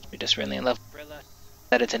fellow seems to be desperately in love with Brilla.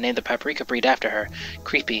 Decided to name the paprika breed after her.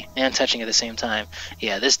 Creepy and touching at the same time.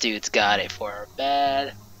 Yeah, this dude's got it for her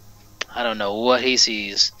bad. I don't know what he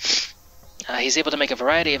sees. He's able to make a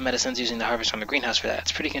variety of medicines using the harvest from the greenhouse for that.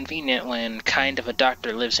 It's pretty convenient when kind of a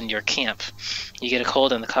doctor lives in your camp. You get a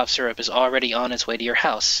cold and the cough syrup is already on its way to your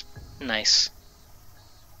house. Nice.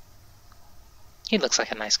 He looks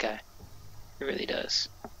like a nice guy. He really does.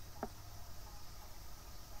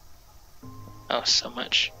 Oh, so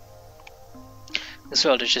much. This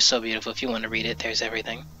world is just so beautiful. If you want to read it, there's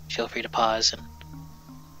everything. Feel free to pause and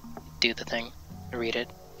do the thing. Read it.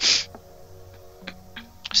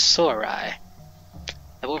 Sorai.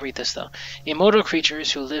 I will read this though. Immortal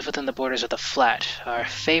creatures who live within the borders of the flat are a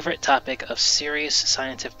favorite topic of serious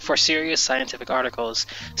scientific articles,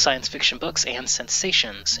 science fiction books, and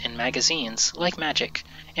sensations in magazines like Magic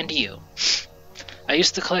and You. I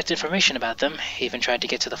used to collect information about them, even tried to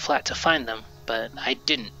get to the flat to find them, but I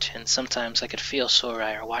didn't, and sometimes I could feel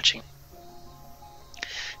Sorai watching.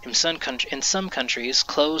 In some countries,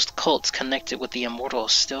 closed cults connected with the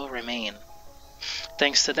immortals still remain.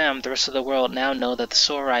 Thanks to them, the rest of the world now know that the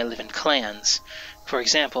Sorai live in clans. For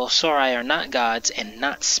example, Sorai are not gods and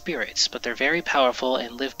not spirits, but they're very powerful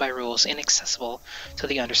and live by rules inaccessible to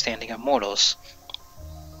the understanding of mortals.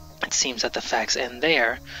 It seems that the facts end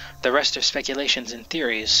there. The rest are speculations and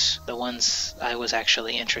theories, the ones I was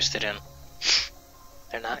actually interested in.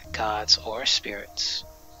 They're not gods or spirits.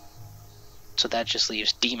 So that just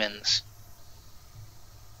leaves demons.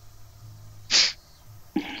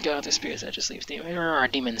 God, the spirits, that just leaves demons. Or are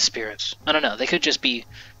demon spirits? I don't know, they could just be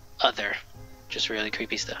other. Just really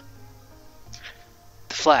creepy stuff.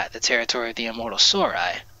 The flat, the territory of the immortal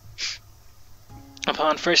Sorai.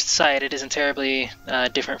 Upon first sight, it isn't terribly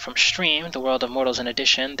different from Stream, the world of mortals. In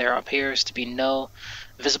addition, there appears to be no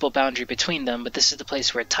visible boundary between them, but this is the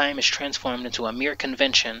place where time is transformed into a mere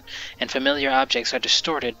convention, and familiar objects are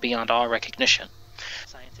distorted beyond all recognition.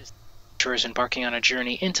 Scientists embarking on a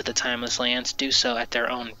journey into the timeless lands do so at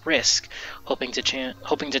their own risk, hoping to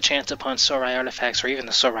chance upon Sorai artifacts or even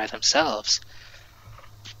the Sorai themselves.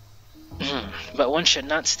 But one should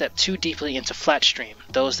not step too deeply into Flatstream.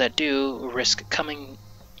 Those that do risk becoming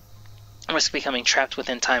trapped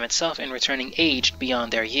within time itself and returning aged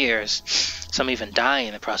beyond their years. Some even die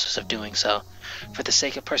in the process of doing so. For the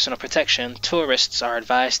sake of personal protection, tourists are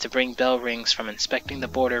advised to bring bell rings from inspecting the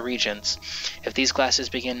border regions. If these glasses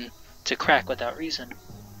begin to crack without reason,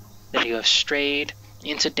 then you have strayed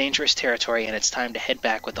into dangerous territory and it's time to head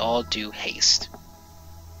back with all due haste.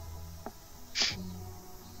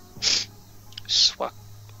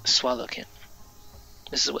 Swallowkin.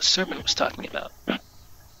 This is what Serpent was talking about.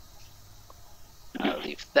 I'll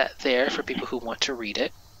leave that there for people who want to read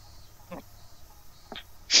it.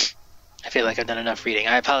 I feel like I've done enough reading.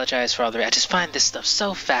 I apologize for all the... I just find this stuff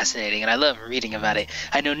so fascinating, and I love reading about it.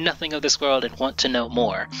 I know nothing of this world and want to know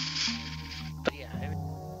more. But yeah,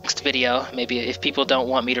 next video, maybe if people don't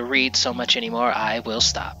want me to read so much anymore, I will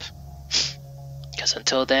stop. Because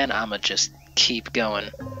until then, I'ma just keep going.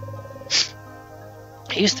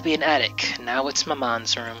 It used to be an attic, now it's my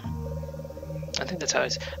mom's room. I think that's how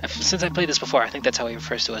since I played this before, I think that's how he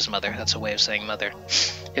refers to his mother. That's a way of saying mother.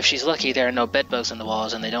 If she's lucky, there are no bedbugs in the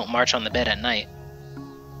walls and they don't march on the bed at night.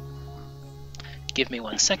 Give me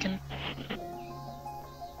 1 second.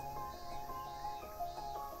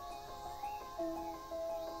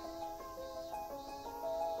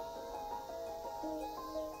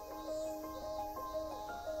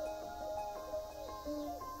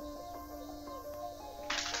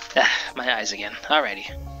 My eyes again. Alrighty.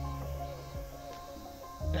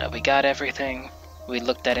 We got everything. We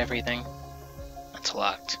looked at everything. It's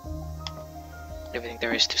locked. Everything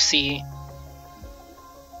there is to see.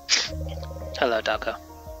 Hello, doggo.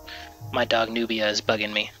 My dog Nubia is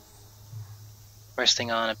bugging me.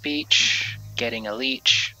 Resting on a beach. Getting a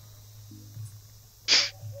leech.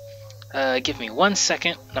 Give me 1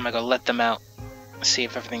 second. I'm gonna go let them out. See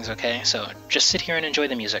if everything's okay. So just sit here and enjoy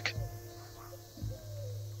the music.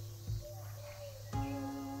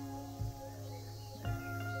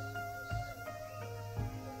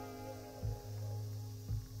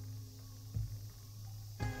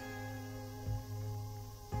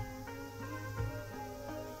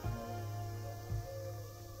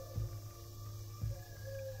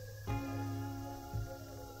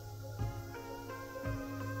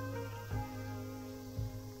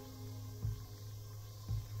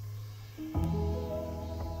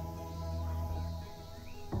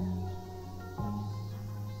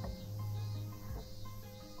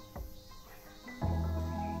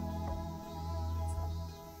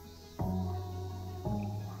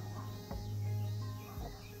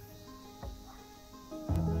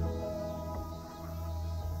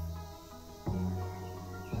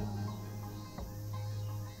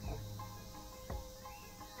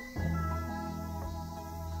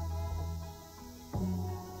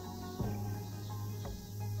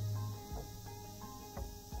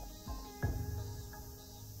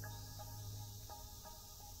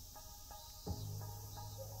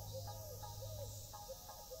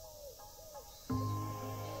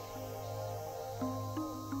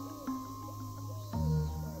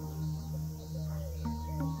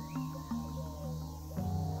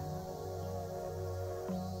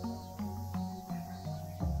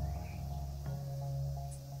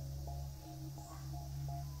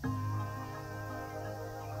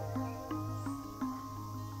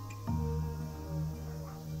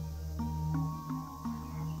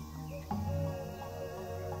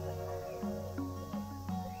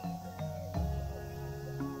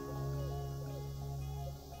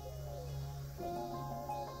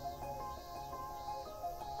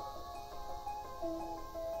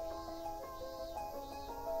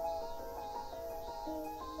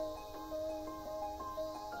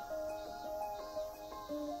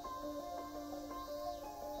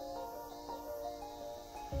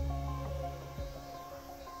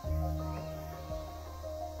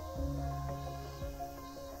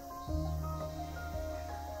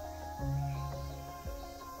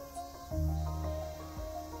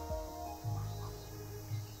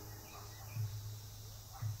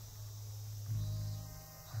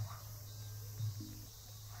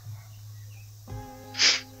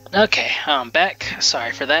 Okay, I'm back.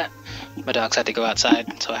 Sorry for that. My dogs had to go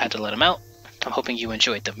outside, so I had to let them out. I'm hoping you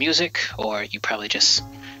enjoyed the music, or you probably just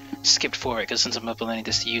skipped forward, because since I'm uploading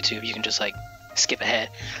this to YouTube, you can just, like, skip ahead.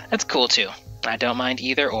 That's cool, too. I don't mind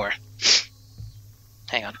either or.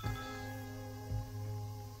 Hang on.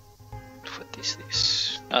 What is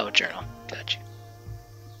this? Oh, journal. Got you.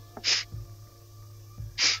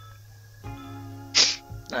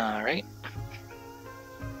 Alright.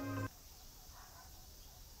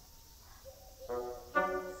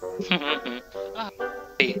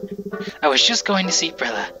 Hey, I was just going to see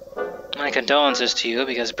Brilla. My condolences to you,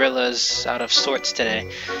 because Brilla's out of sorts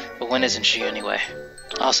today. But when isn't she anyway?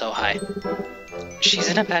 Also, hi. She's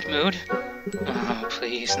in a bad mood? Oh,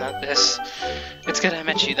 please, not this. It's good I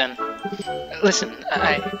met you then. Listen,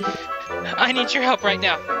 I need your help right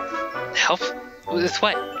now. Help? With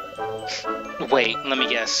what? Wait, let me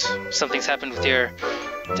guess. Something's happened with your,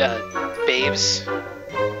 babes?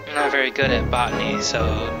 I'm not very good at botany, so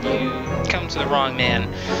you come to the wrong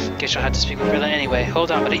man. Guess you'll have to speak with Brilla anyway.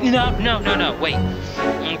 Hold on, buddy. No, wait.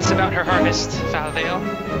 It's about her harvest, Falvale.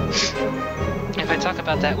 If I talk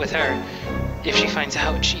about that with her, if she finds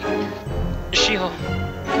out, she'll...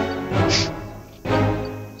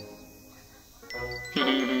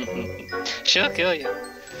 She'll kill you.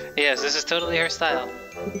 Yes, this is totally her style.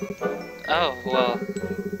 Oh, well,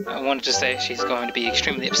 I wanted to say she's going to be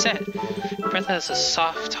extremely upset. Bertha is a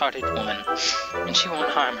soft-hearted woman, and she won't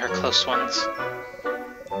harm her close ones.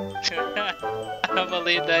 I don't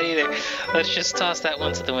believe that either. Let's just toss that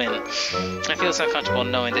one to the wind. I feel so uncomfortable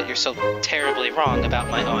knowing that you're so terribly wrong about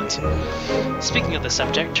my aunt. Speaking of the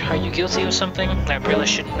subject, are you guilty of something that Brilla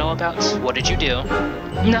shouldn't know about? What did you do?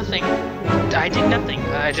 Nothing. I did nothing.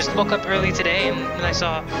 I just woke up early today and I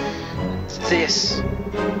saw this.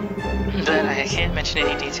 But I can't mention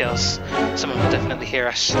any details. Someone will definitely hear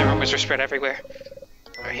us. The rumors are spread everywhere.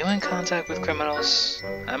 Are you in contact with criminals?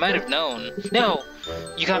 I might have known. No!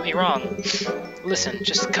 You got me wrong. Listen,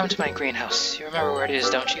 just come to my greenhouse. You remember where it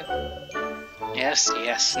is, don't you? Yes,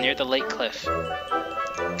 near the lake cliff.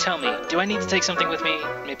 Tell me, do I need to take something with me?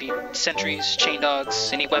 Maybe sentries, chain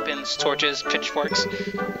dogs, any weapons, torches, pitchforks?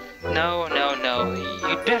 No.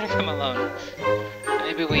 You'd better come alone.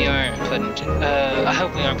 Maybe we aren't put in I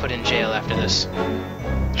hope we aren't put in jail after this.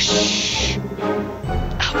 Shh.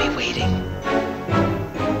 I'll be waiting.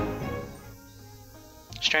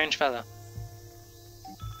 Strange fellow.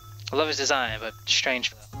 I love his design, but strange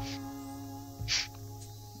fellow.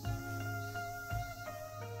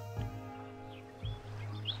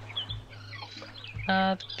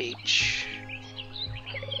 The beach.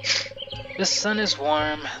 The sun is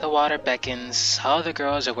warm, the water beckons, all the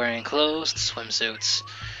girls are wearing closed swimsuits.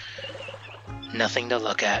 Nothing to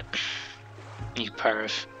look at. You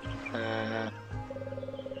perv.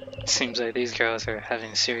 Seems like these girls are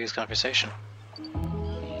having a serious conversation.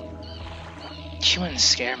 You wouldn't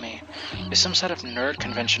scare me. There's some sort of nerd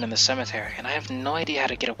convention in the cemetery, and I have no idea how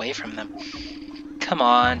to get away from them. Come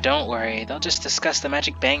on, don't worry. They'll just discuss the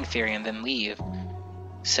Magic Bang Theory and then leave.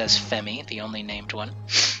 Says Femi, the only named one.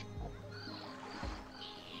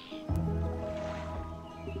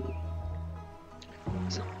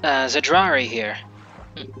 Zadrari here.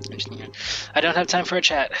 I don't have time for a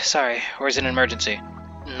chat. Sorry, or is it an emergency?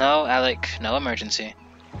 No, Alec, no emergency.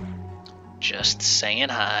 Just saying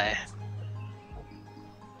hi.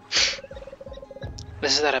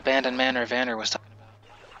 This is that abandoned manor Vander was talking about.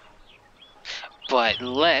 But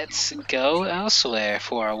let's go elsewhere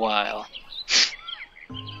for a while.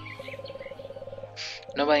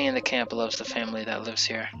 Nobody in the camp loves the family that lives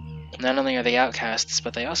here. Not only are they outcasts,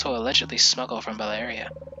 but they also allegedly smuggle from Valeria.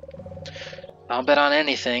 I'll bet on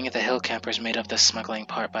anything the hill campers made up this smuggling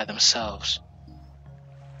part by themselves.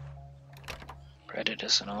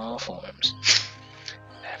 Prejudice in all forms.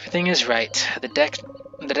 Everything is right. The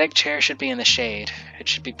deck chair should be in the shade. It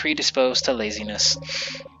should be predisposed to laziness.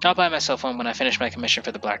 I'll buy myself one when I finish my commission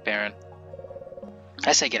for the Black Baron.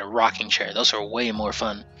 I say get a rocking chair. Those are way more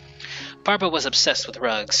fun. Barbara was obsessed with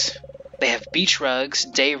rugs. They have beach rugs,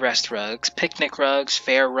 day rest rugs, picnic rugs,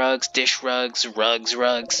 fair rugs, dish rugs,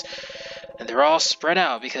 rugs. And they're all spread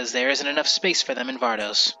out because there isn't enough space for them in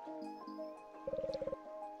Vardos.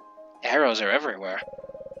 Arrows are everywhere.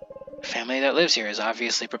 The family that lives here is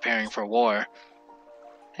obviously preparing for war.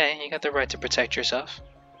 Hey, you got the right to protect yourself.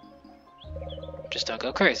 Just don't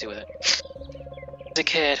go crazy with it. As a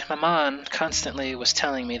kid, my mom constantly was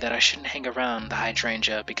telling me that I shouldn't hang around the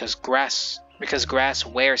hydrangea because grass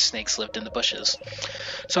were snakes lived in the bushes.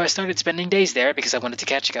 So I started spending days there because I wanted to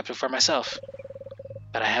catch a couple for myself.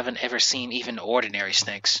 But I haven't ever seen even ordinary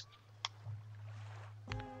snakes.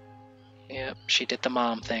 Yep, she did the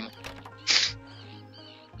mom thing.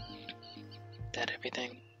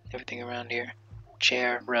 Everything around here.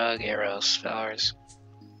 Chair, rug, arrows, flowers.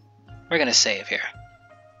 We're gonna save here.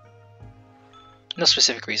 No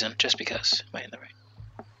specific reason, just because. Am I in the right?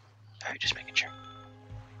 Alright, just making sure.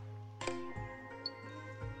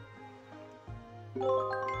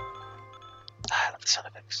 I love the sound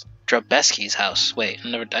effects. Drobeski's house. Wait,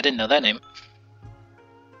 I didn't know that name.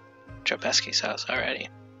 Drobeski's house, alrighty.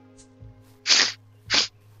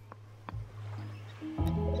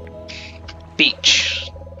 Beach.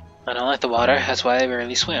 I don't like the water, that's why I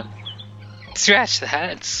rarely swim. Scratch that,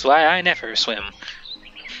 that's why I never swim.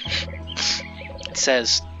 It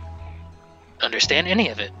says, understand any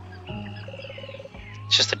of it.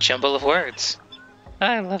 It's just a jumble of words.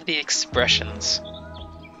 I love the expressions.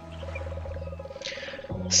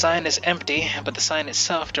 The sign is empty, but the sign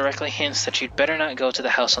itself directly hints that you'd better not go to the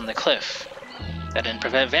house on the cliff. That didn't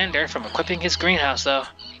prevent Vander from equipping his greenhouse, though.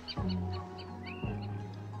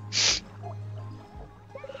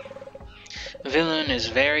 Villain is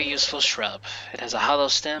a very useful shrub. It has a hollow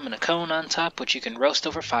stem and a cone on top which you can roast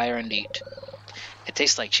over fire and eat. It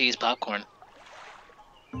tastes like cheese popcorn.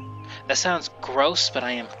 That sounds gross, but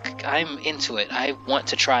I'm into it. I want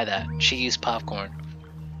to try that. Cheese popcorn.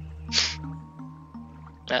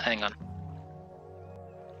 Hang on.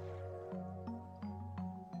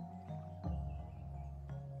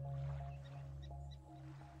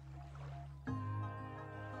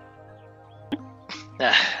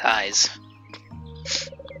 Eyes.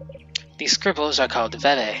 These scribbles are called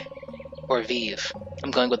Veve, or Vive.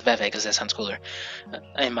 I'm going with Veve because that sounds cooler,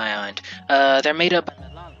 in my mind. They're made up by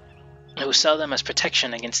the Lala, who sell them as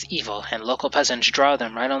protection against evil, and local peasants draw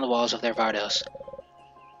them right on the walls of their Vardos.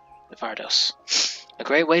 The Vardos. A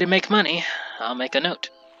great way to make money. I'll make a note.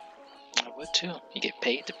 I would too. You get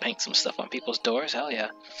paid to paint some stuff on people's doors? Hell yeah.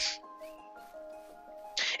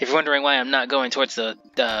 If you're wondering why I'm not going towards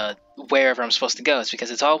the wherever I'm supposed to go, it's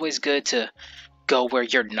because it's always good to go where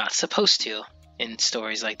you're not supposed to in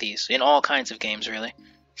stories like these. In all kinds of games, really.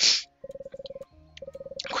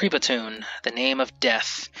 Creepatoon, the name of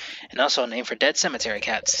death, and also a name for dead cemetery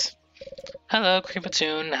cats. Hello,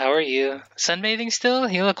 Creepatoon. How are you? Sunbathing still?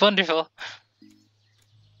 You look wonderful.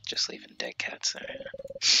 Just leaving dead cats there.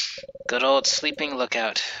 Good old sleeping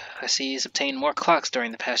lookout. I see he's obtained more clocks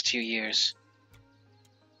during the past few years.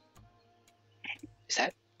 Is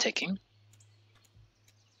that ticking?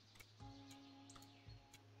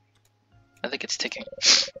 I think it's ticking.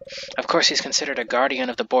 Of course, he's considered a guardian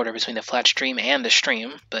of the border between the flat stream and the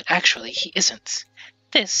stream, but actually he isn't.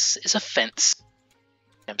 This is a fence.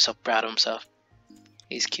 I'm so proud of himself.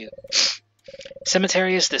 He's cute.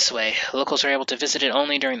 Cemetery is this way. Locals are able to visit it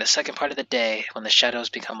only during the second part of the day, when the shadows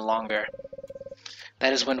become longer.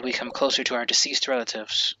 That is when we come closer to our deceased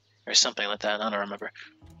relatives. Or something like that, I don't remember.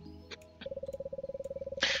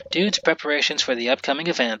 Due to preparations for the upcoming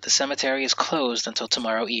event, the cemetery is closed until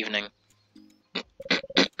tomorrow evening.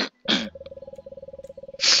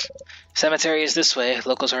 Cemetery is this way.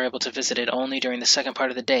 Locals are able to visit it only during the second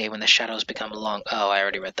part of the day when the shadows become long. Oh, I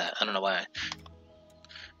already read that. I don't know why.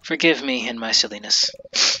 Forgive me and my silliness.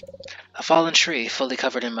 A fallen tree fully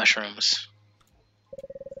covered in mushrooms.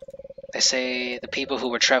 They say the people who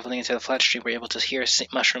were traveling into the flat street were able to hear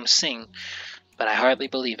mushrooms sing, but I hardly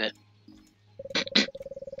believe it.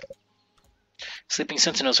 Sleeping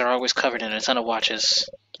sentinels are always covered in a ton of watches.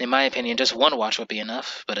 In my opinion, just one watch would be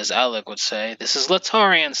enough, but as Alec would say, this is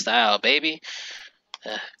Latorian style, baby.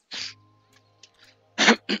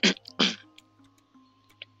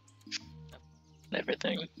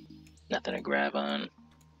 Everything. Nothing to grab on.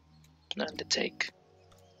 Nothing to take.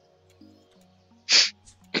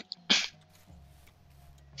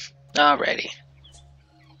 Alrighty.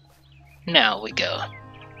 Now we go.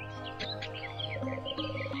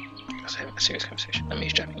 Let's have a serious conversation. Let me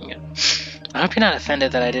eavesdropping again. I hope you're not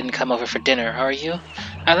offended that I didn't come over for dinner, are you?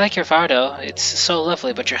 I like your Vardo. It's so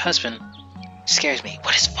lovely, but your husband scares me.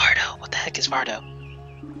 What is Vardo? What the heck is Vardo?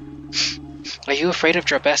 Are you afraid of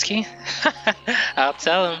Drobeski? I'll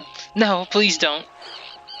tell him. No, please don't.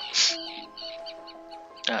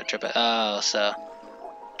 Oh, so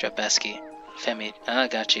Drobeski. Femi. I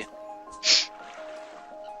got you.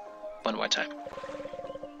 One more time.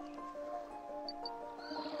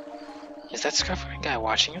 Is that scarf-wearing guy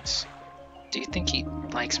watching us? Do you think he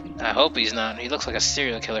likes me? I hope he's not. He looks like a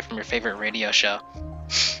serial killer from your favorite radio show.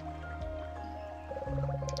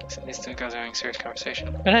 So these two girls are having a serious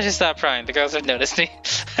conversation. And I just stopped crying. The girls have noticed me.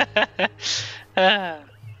 This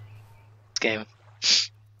game.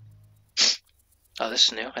 Oh, this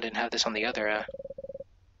is new. I didn't have this on the other,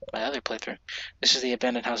 my other playthrough. This is the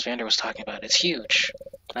abandoned house Vander was talking about. It's huge.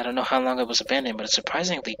 I don't know how long it was abandoned, but it's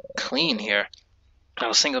surprisingly clean here.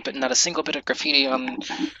 Not a single bit of graffiti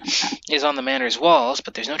is on the manor's walls,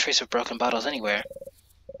 but there's no trace of broken bottles anywhere.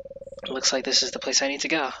 It looks like this is the place I need to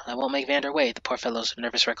go. I won't make Vander wait. The poor fellow's a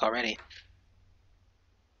nervous wreck already.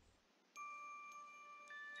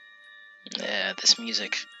 Yeah, this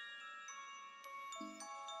music.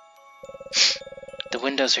 The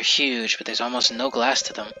windows are huge, but there's almost no glass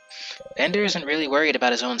to them. Vander isn't really worried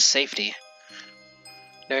about his own safety.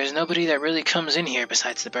 There is nobody that really comes in here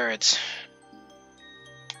besides the birds.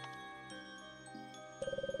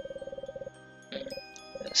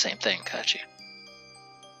 Same thing, Kachi.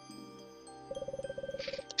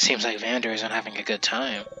 Seems like Vander isn't having a good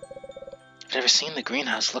time. I've never seen the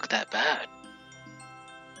greenhouse look that bad.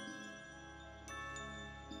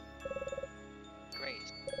 Great.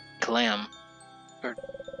 Clam. Or...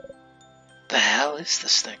 the hell is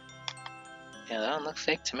this thing? Yeah, that don't look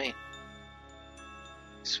fake to me.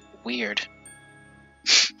 It's weird.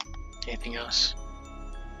 Anything else?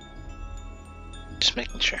 Just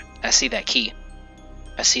making sure. I see that key.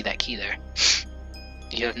 I see that key there.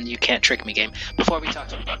 You can't trick me, game. Before we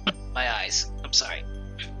talk about my eyes, I'm sorry.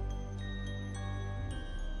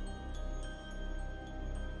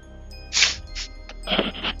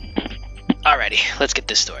 Alrighty, let's get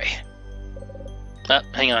this story. Oh,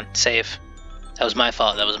 hang on, save. That was my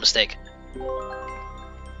fault, that was a mistake.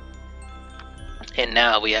 And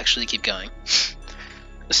now we actually keep going.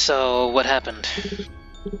 So, what happened?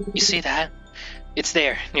 You see that? It's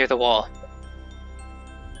there, near the wall.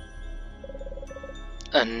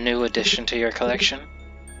 A new addition to your collection?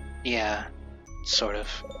 Yeah, sort of.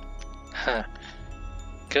 Huh.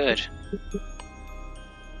 Good.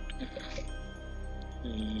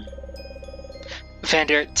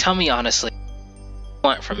 Vander, tell me honestly what you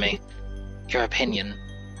want from me. Your opinion.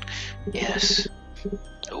 Yes.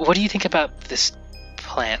 What do you think about this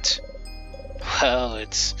plant? Well,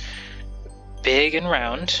 it's big and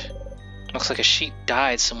round. Looks like a sheep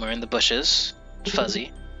died somewhere in the bushes.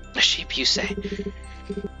 Fuzzy. A sheep, you say?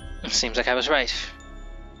 It seems like I was right.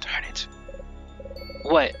 Darn it.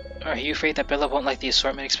 What? Are you afraid that Bella won't like the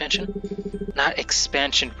assortment expansion? Not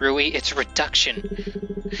expansion, Rui. It's reduction.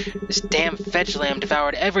 This damn veg lamb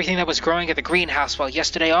devoured everything that was growing at the greenhouse, while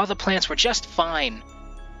yesterday all the plants were just fine.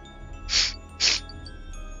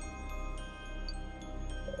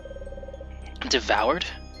 Devoured?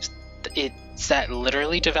 Is that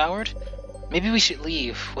literally devoured? Maybe we should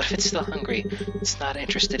leave. What if it's still hungry? It's not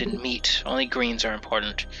interested in meat. Only greens are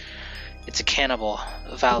important. It's a cannibal.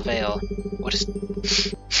 Valvale. What is...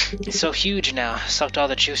 It's so huge now. Sucked all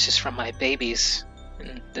the juices from my babies.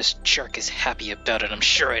 And this jerk is happy about it. I'm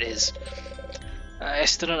sure it is. I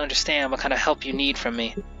still don't understand what kind of help you need from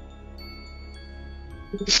me.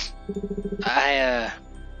 I,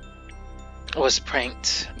 was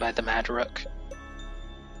pranked by the Mad Rook.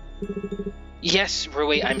 Yes,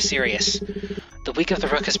 Rui, I'm serious. The week of the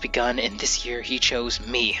Rook has begun, and this year he chose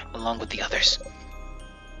me, along with the others.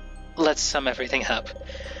 Let's sum everything up.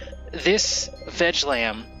 This veg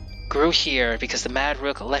lamb grew here because the Mad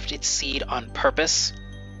Rook left its seed on purpose,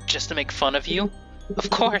 just to make fun of you?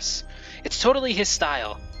 Of course! It's totally his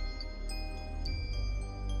style.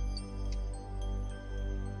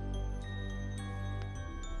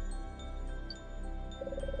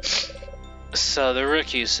 So the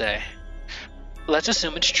Rook, you say? Let's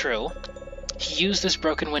assume it's true. He used this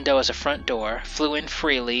broken window as a front door, flew in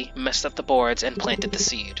freely, messed up the boards, and planted the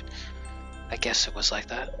seed. I guess it was like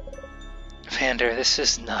that. Vander, this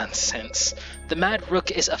is nonsense. The Mad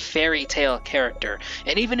Rook is a fairy tale character,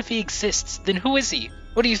 and even if he exists, then who is he?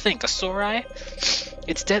 What do you think, a Sorai?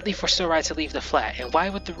 It's deadly for Sorai to leave the flat, and why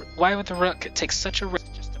would the Rook take such a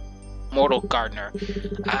risk just a mortal gardener?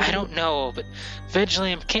 I don't know, but Veg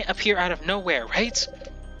Lamb can't appear out of nowhere, right?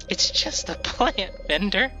 It's just a plant,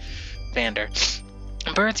 Vander.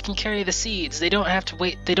 Birds can carry the seeds. They don't have to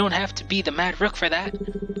wait. They don't have to be the Mad Rook for that.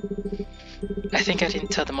 I think I didn't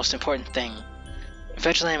tell the most important thing.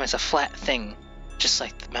 Veg Lamb is a flat thing, just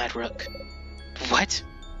like the Mad Rook. What?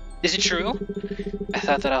 Is it true? I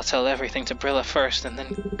thought that I'll tell everything to Brilla first, and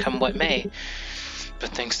then come what may. But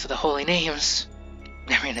thanks to the holy names,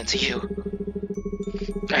 I ran into you.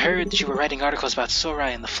 I heard that you were writing articles about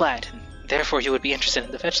Sorai in the flat, and therefore you would be interested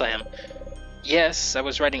in the Veg Lamb. Yes, I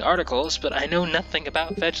was writing articles, but I know nothing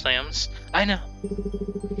about veg lambs. I know.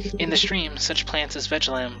 In the stream, such plants as veg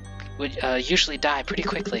lamb would usually die pretty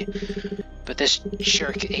quickly. But this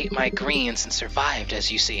jerk ate my greens and survived,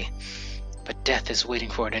 as you see. But death is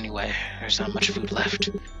waiting for it anyway. There's not much food left.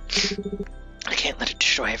 I can't let it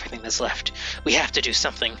destroy everything that's left. We have to do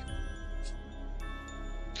something.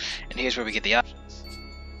 And here's where we get the options.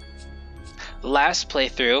 Last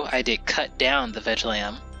playthrough, I did cut down the veg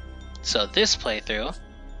lamb. So this playthrough,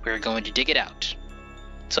 we're going to dig it out.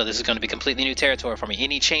 So this is going to be completely new territory for me.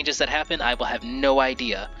 Any changes that happen, I will have no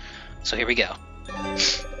idea. So here we go.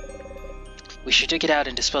 We should dig it out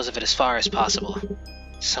and dispose of it as far as possible.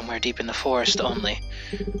 Somewhere deep in the forest only.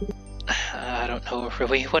 I don't know,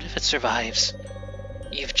 Rui. What if it survives?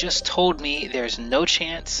 You've just told me there's no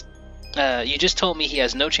chance. You just told me he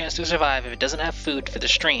has no chance to survive if it doesn't have food for the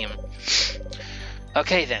stream.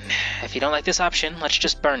 Okay then, if you don't like this option, let's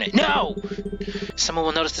just burn it. No! Someone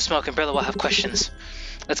will notice the smoke and Brilla will have questions.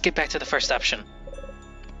 Let's get back to the first option.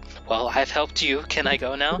 Well, I've helped you. Can I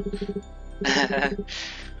go now?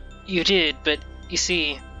 You did, but you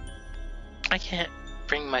see, I can't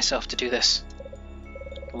bring myself to do this.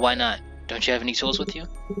 Why not? Don't you have any tools with you?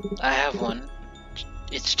 I have one.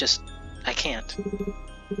 It's just, I can't.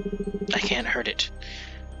 I can't hurt it.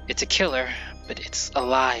 It's a killer, but it's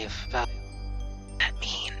alive. What does that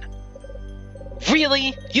mean?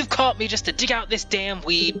 Really? You've caught me just to dig out this damn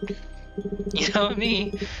weed? You know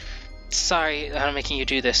me? Sorry that I'm making you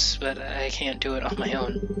do this, but I can't do it on my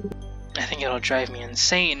own. I think it'll drive me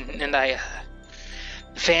insane, and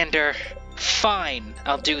Vander, fine,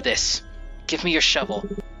 I'll do this. Give me your shovel.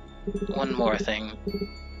 One more thing.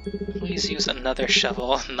 Please use another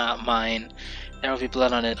shovel, not mine. There will be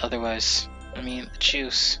blood on it otherwise. I mean, the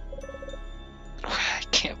juice. I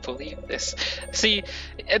can't believe this. See,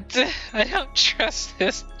 I don't trust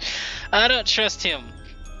this. I don't trust him.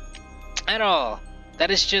 At all.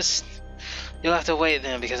 That is just... You'll have to wait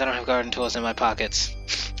then, because I don't have garden tools in my pockets.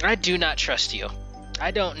 I do not trust you.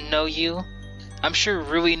 I don't know you. I'm sure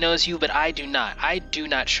Rui knows you, but I do not. I do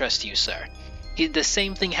not trust you, sir. The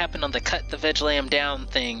same thing happened on the cut the veg lamb down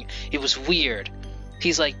thing. It was weird.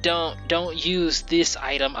 He's like, don't use this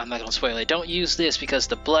item. I'm not gonna spoil it. Don't use this because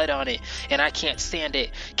the blood on it, and I can't stand it.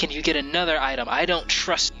 Can you get another item? I don't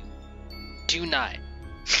trust you. Do not.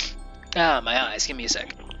 Ah, my eyes. Give me a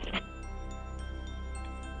sec.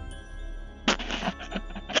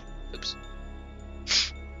 Oops.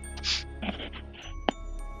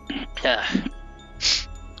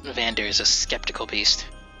 Vander is a skeptical beast.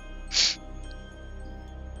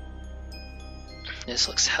 This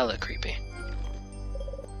looks hella creepy.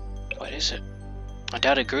 What is it? I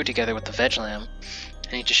doubt it grew together with the veg lamb.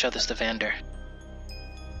 I need to show this to Vander.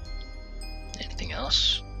 Anything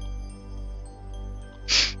else?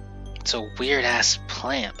 It's a weird ass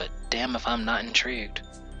plant, but damn if I'm not intrigued.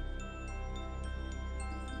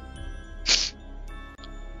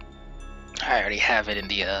 I already have it in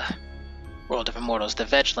the World of Immortals. The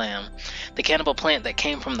veg lamb. The cannibal plant that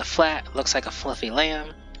came from the flat. Looks like a fluffy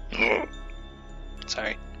lamb.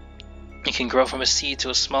 Sorry. It can grow from a seed to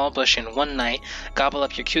a small bush in one night, gobble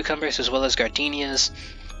up your cucumbers as well as gardenias,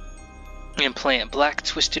 and plant black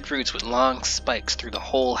twisted roots with long spikes through the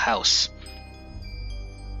whole house.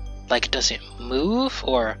 Like, does it move,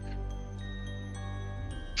 or...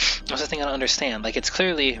 That's the thing I don't understand. Like, it's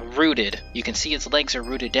clearly rooted. You can see its legs are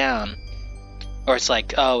rooted down. Or it's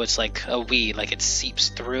like, oh, it's like a weed, like it seeps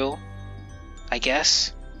through, I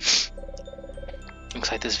guess.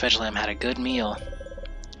 Looks like this veg lamb had a good meal.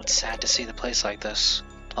 It's sad to see the place like this.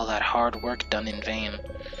 All that hard work done in vain.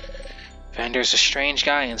 Vander's a strange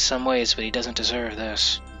guy in some ways, but he doesn't deserve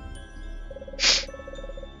this.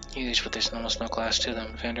 Huge, but there's almost no class to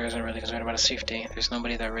them. Vander isn't really concerned about his safety. There's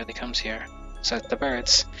nobody that really comes here. Besides the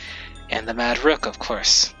birds. And the mad rook, of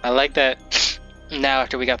course. I like that now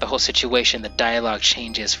after we got the whole situation, the dialogue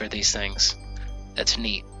changes for these things. That's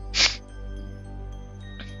neat.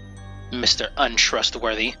 Mr.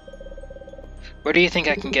 Untrustworthy. Where do you think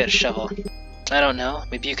I can get a shovel? I don't know.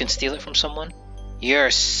 Maybe you can steal it from someone? You're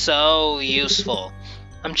so useful.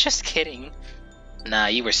 I'm just kidding. Nah,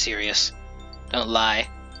 you were serious. Don't lie.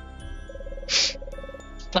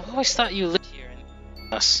 I've always thought you lived here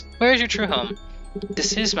in us. Where's your true home?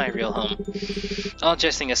 This is my real home. All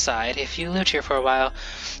jesting aside, if you lived here for a while,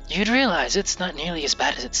 you'd realize it's not nearly as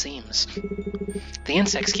bad as it seems. The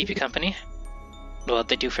insects keep you company. Well,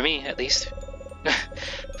 they do for me, at least.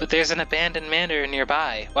 But there's an abandoned manor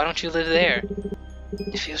nearby. Why don't you live there?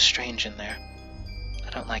 It feels strange in there. I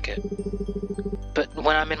don't like it. But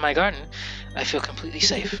when I'm in my garden, I feel completely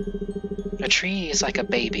safe. A tree is like a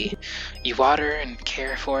baby. You water and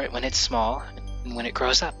care for it when it's small, and when it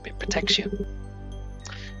grows up, it protects you.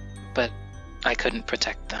 But I couldn't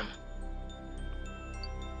protect them.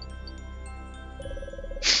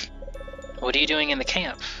 What are you doing in the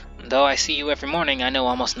camp? Though I see you every morning, I know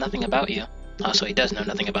almost nothing about you. Also, he does know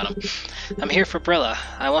nothing about him. I'm here for Brilla.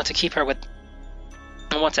 I want to keep her with...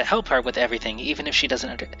 I want to help her with everything, even if she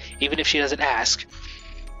doesn't ask.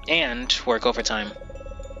 And work overtime.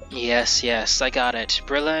 Yes, I got it.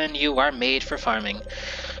 Brilla and you are made for farming.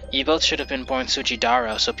 You both should have been born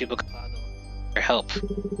Sujidaro so people could plow their help.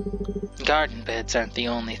 Garden beds aren't the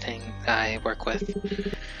only thing I work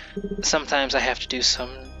with. Sometimes I have to do some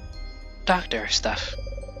doctor stuff.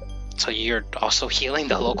 So you're also healing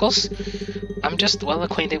the locals? I'm just well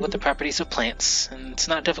acquainted with the properties of plants, and it's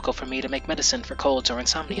not difficult for me to make medicine for colds or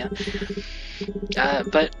insomnia.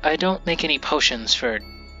 But I don't make any potions for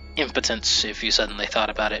impotence, if you suddenly thought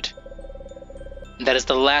about it. That is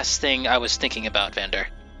the last thing I was thinking about, Vander.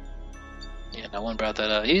 Yeah, no one brought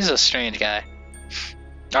that up. He's a strange guy.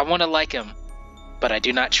 I want to like him, but I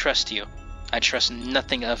do not trust you. I trust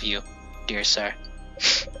nothing of you, dear sir.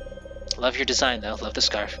 Love your design, though. Love the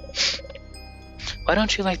scarf. Why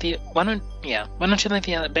don't you like the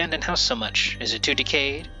abandoned house so much? Is it too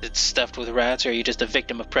decayed? Is it stuffed with rats, or are you just a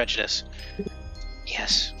victim of prejudice?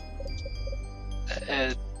 Yes.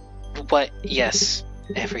 What? Yes.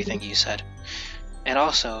 Everything you said. And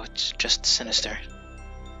also, it's just sinister.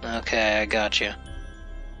 Okay, I got you.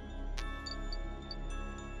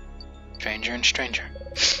 Stranger and stranger.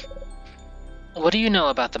 What do you know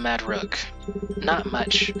about the Mad Rook? Not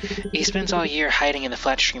much. He spends all year hiding in the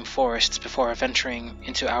flat-stream forests before venturing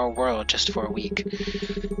into our world just for a week.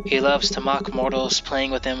 He loves to mock mortals,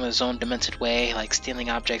 playing with them in his own demented way, like stealing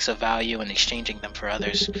objects of value and exchanging them for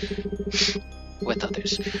others. With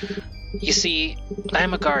others. You see,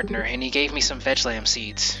 I'm a gardener, and he gave me some veg-lamb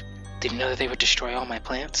seeds. Did you know that they would destroy all my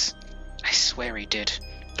plants? I swear he did.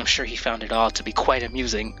 I'm sure he found it all to be quite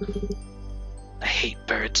amusing. I hate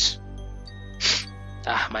birds.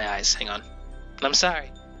 Ah, my eyes, hang on. I'm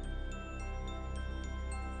sorry.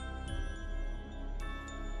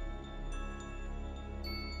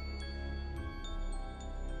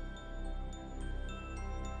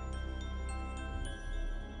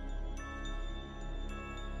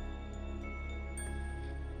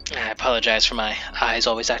 I apologize for my eyes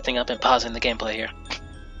always acting up and pausing the gameplay here.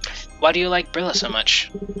 Why do you like Brilla so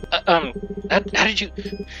much? How did you...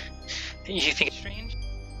 You think it's strange?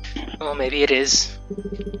 Well, maybe it is.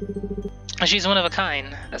 She's one of a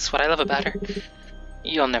kind. That's what I love about her.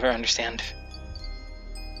 You'll never understand.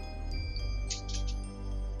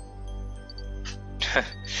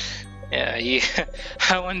 Yeah,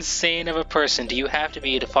 how insane of a person do you have to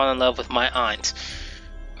be to fall in love with my aunt?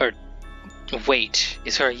 Or, wait,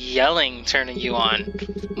 is her yelling turning you on?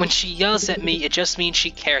 When she yells at me, it just means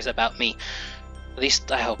she cares about me. At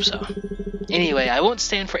least, I hope so. Anyway, I won't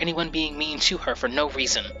stand for anyone being mean to her for no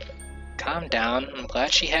reason. Calm down, I'm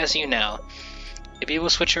glad she has you now. Maybe it will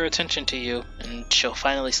switch her attention to you, and she'll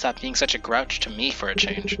finally stop being such a grouch to me for a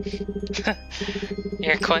change.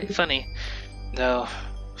 You're quite funny, though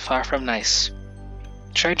far from nice.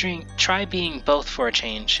 Try being both for a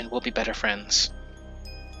change, and we'll be better friends.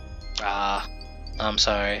 Ah, I'm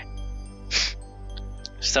sorry.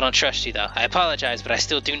 Still don't trust you, though. I apologize, but I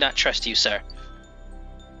still do not trust you, sir.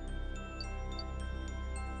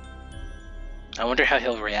 I wonder how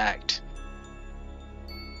he'll react.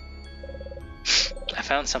 I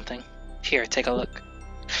found something. Here, take a look.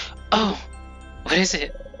 Oh! What is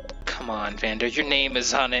it? Come on, Vander, your name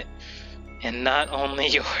is on it. And not only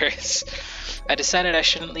yours. I decided I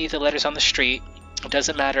shouldn't leave the letters on the street. It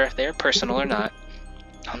doesn't matter if they're personal or not.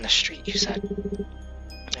 On the street, you said.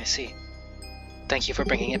 I see. Thank you for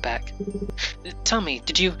bringing it back. Tell me,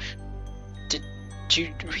 did you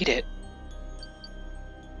read it?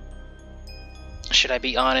 Should I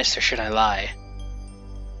be honest or should I lie?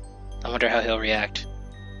 I wonder how he'll react.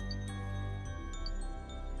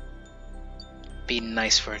 Be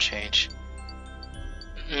nice for a change.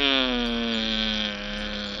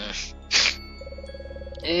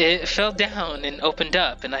 It fell down and opened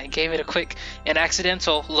up, and I gave it an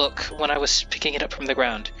accidental look when I was picking it up from the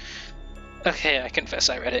ground. Okay, I confess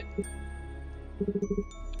I read it.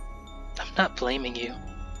 I'm not blaming you.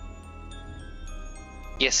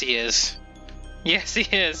 Yes, he is. Yes, he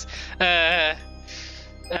is. I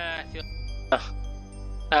feel... Oh,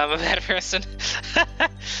 I'm a bad person.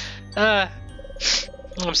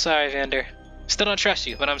 I'm sorry, Vander. Still don't trust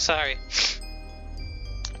you, but I'm sorry.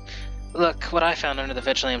 Look what I found under the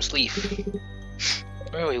veg lamb's leaf.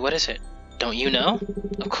 Rui, what is it? Don't you know?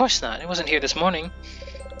 Of course not. It wasn't here this morning.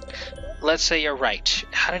 Let's say you're right.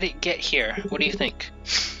 How did it get here? What do you think?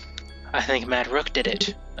 I think Mad Rook did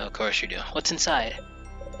it. Of course you do. What's inside?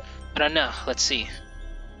 I don't know. Let's see.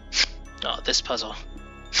 Oh, this puzzle.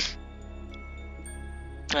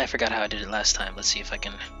 I forgot how I did it last time. Let's see if I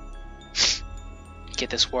can get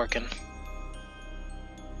this working.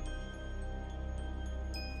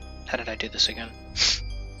 How did I do this again?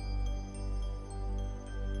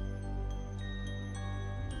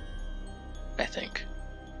 I think.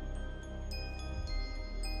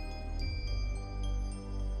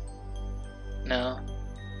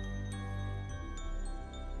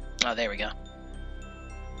 Oh, there we go.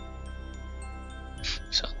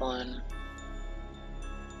 So 1.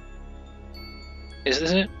 Is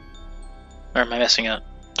this it? Or am I messing up?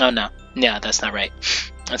 Oh no. Yeah, that's not right.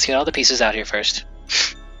 Let's get all the pieces out here first.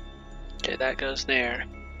 Okay, that goes there.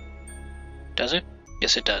 Does it?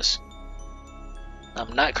 Yes, it does.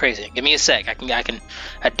 I'm not crazy. Give me a sec.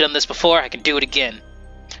 I've done this before. I can do it again.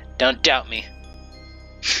 Don't doubt me.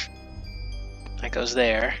 That goes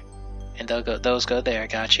there, and those go there.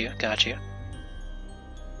 Got you. Got you.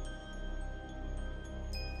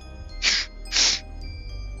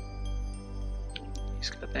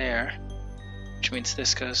 These go there, which means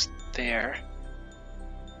this goes there.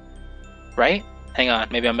 Right? Hang on.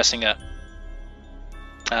 Maybe I'm messing up.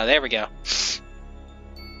 There we go.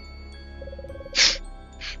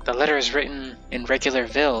 The letter is written in regular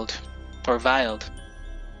Vild, or Vild.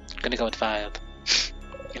 I'm gonna go with Vild.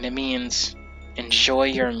 And it means, enjoy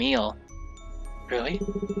your meal. Really?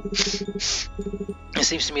 It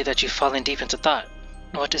seems to me that you've fallen deep into thought.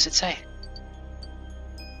 What does it say?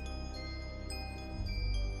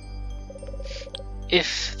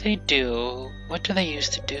 If they do, what do they use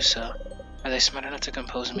to do so? Are they smart enough to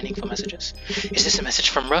compose meaningful messages? Is this a message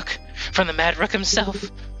from Rook? From the Mad Rook himself?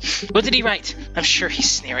 What did he write? I'm sure he's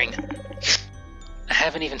sneering. I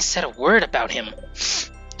haven't even said a word about him.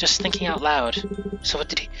 Just thinking out loud. So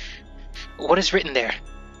what is written there?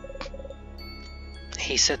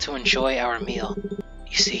 He said to enjoy our meal.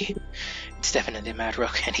 You see, it's definitely Mad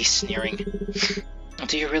Rook, and he's sneering.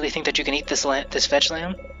 Do you really think that you can eat this veg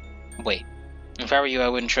lamb? Wait. If I were you, I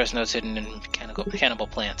wouldn't trust notes hidden in cannibal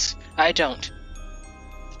plants. I don't.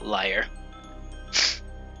 Liar.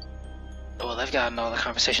 Well, I've gotten all the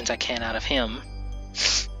conversations I can out of him.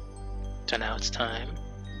 So now it's time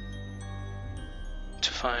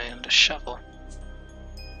to find a shovel.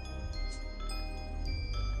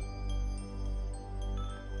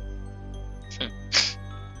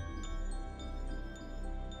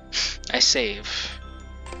 I save.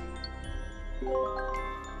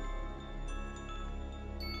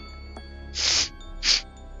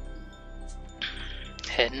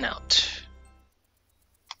 Heading out.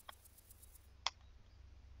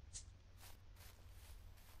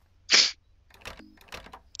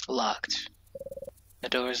 Locked. The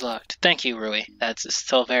door is locked. Thank you, Rui. That's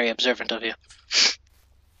still very observant of you.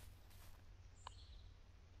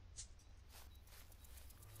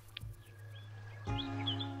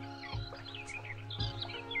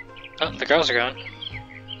 Oh, the girls are gone.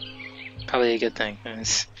 Probably a good thing.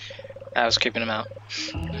 I was creeping them out.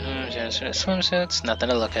 Swimsuits, nothing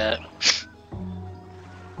to look at.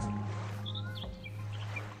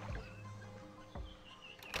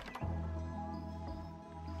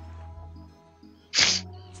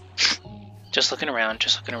 Just looking around,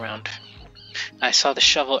 just looking around. I saw the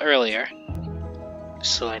shovel earlier,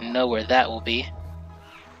 so I know where that will be.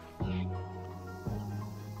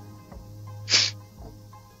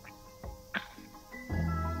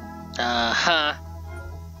 Uh-huh.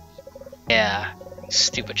 Yeah,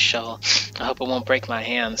 stupid shovel. I hope it won't break my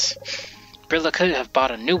hands. Brilla could have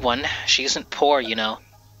bought a new one. She isn't poor, you know.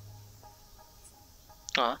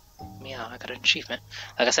 Aw, meow, I got an achievement.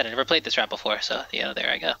 Like I said, I never played this rap before, so, yeah, there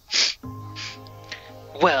I go.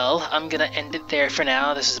 Well, I'm gonna end it there for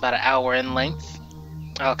now. This is about an hour in length.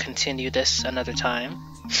 I'll continue this another time.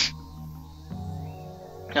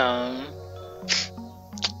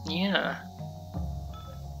 Yeah.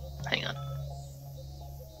 Hang on.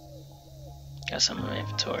 Got some in my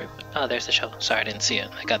inventory. Oh, there's the shovel. Sorry, I didn't see it.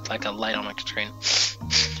 I got like a light on my screen.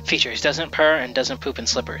 Features: doesn't purr and doesn't poop in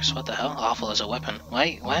slippers. What the hell? Awful as a weapon.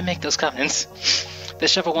 Why make those comments?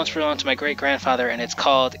 This shovel once belonged to my great-grandfather, and it's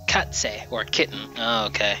called Katse, or kitten. Oh,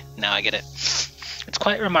 okay. Now I get it. It's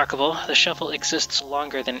quite remarkable. The shovel exists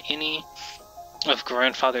longer than any of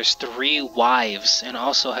grandfather's 3 wives, and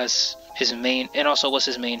also was his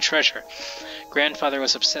main treasure. Grandfather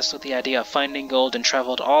was obsessed with the idea of finding gold and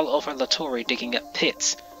traveled all over Latori digging up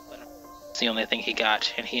pits. But it's the only thing he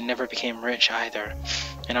got, and he never became rich either.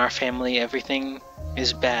 In our family, everything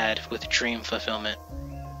is bad with dream fulfillment.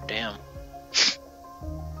 Damn.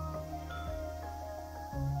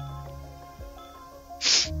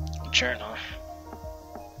 Journal.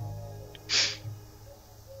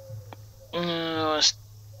 I was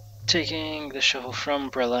taking the shovel from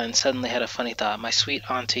Brilla and suddenly had a funny thought. My sweet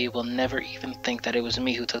auntie will never even think that it was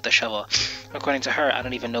me who took the shovel. According to her, I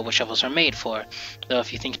don't even know what shovels are made for. Though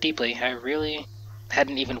if you think deeply, I really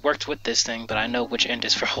hadn't even worked with this thing, but I know which end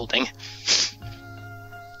is for holding.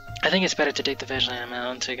 I think it's better to take the veg lamb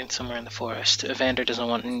out and take it somewhere in the forest. Evander doesn't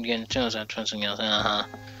want to get something else.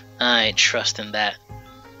 I trust in that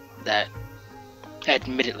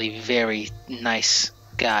admittedly very nice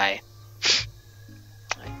guy.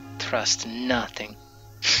 I trust nothing.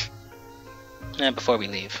 And before we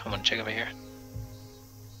leave, I want to check over here.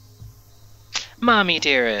 Mommy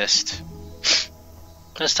dearest.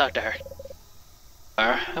 Let's talk to her.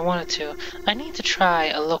 I need to try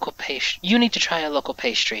a local pastry. You need to try a local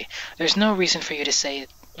pastry. There's no reason for you to say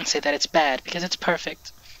that it's bad, because it's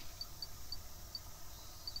perfect.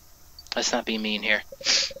 Let's not be mean here.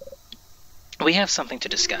 We have something to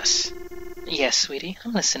discuss. Yes, sweetie,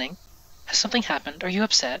 I'm listening. Has something happened? Are you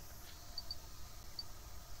upset?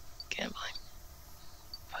 Gambling.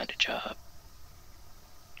 Find a job.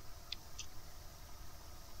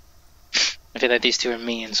 I feel like these two are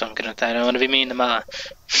mean, so I don't want to be mean to Ma.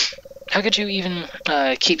 How could you even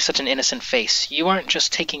keep such an innocent face? You aren't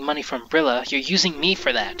just taking money from Brilla, you're using me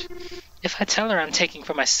for that. If I tell her I'm taking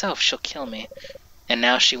for myself, she'll kill me. And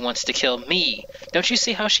now she wants to kill me. Don't you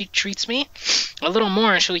see how she treats me? A little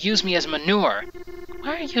more and she'll use me as manure.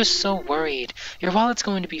 Why are you so worried? Your wallet's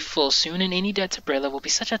going to be full soon, and any debt to Brilla will be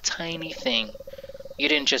such a tiny thing. You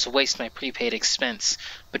didn't just waste my prepaid expense,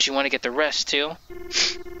 but you want to get the rest too?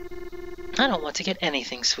 I don't want to get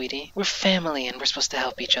anything, sweetie. We're family and we're supposed to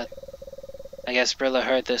help each other. I guess Brilla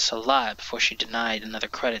heard this a lot before she denied another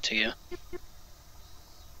credit to you.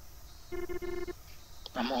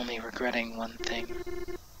 I'm only regretting one thing.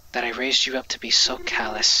 That I raised you up to be so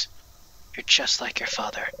callous. You're just like your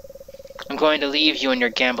father. I'm going to leave you and your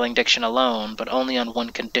gambling addiction alone, but only on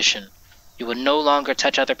one condition. You will no longer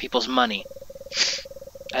touch other people's money.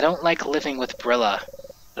 I don't like living with Brilla,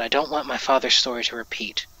 but I don't want my father's story to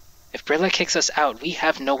repeat. If Brilla kicks us out, we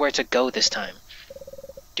have nowhere to go this time.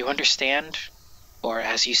 Do you understand? Or,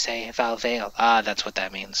 as you say, Valveil. Ah, that's what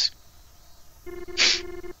that means.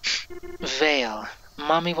 Veil.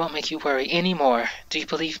 Mommy won't make you worry anymore. Do you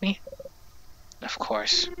believe me? Of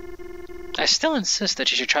course. I still insist that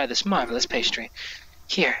you should try this marvelous pastry.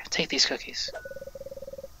 Here, take these cookies.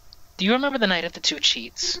 Do you remember the night of the 2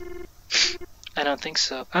 cheats? I don't think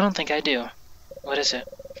so. I don't think I do. What is it?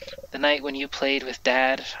 The night when you played with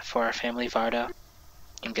Dad for our family Vardo?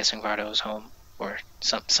 I'm guessing Vardo was home, or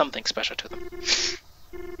something special to them.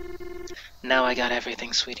 Now I got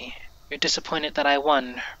everything, sweetie. You're disappointed that I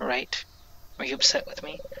won, right? Were you upset with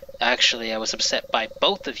me? Actually, I was upset by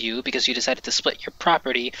both of you because you decided to split your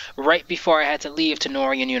property right before I had to leave to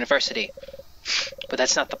Norian University. But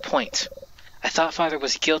that's not the point. I thought Father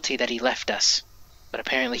was guilty that he left us, but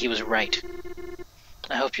apparently he was right.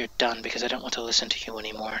 I hope you're done because I don't want to listen to you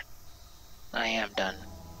anymore. I am done.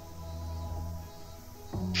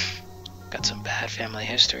 Got some bad family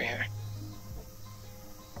history here.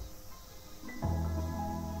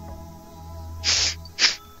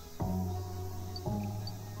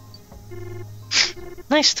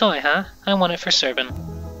 Nice toy, huh? I won it for serving.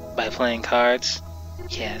 By playing cards?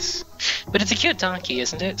 Yes. But it's a cute donkey,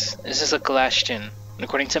 isn't it? This is a Glashtin.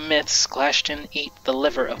 According to myths, Glashtin eat the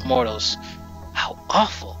liver of mortals. How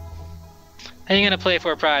awful! How are you gonna play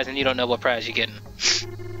for a prize and you don't know what prize you're getting?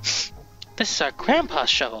 This is our grandpa's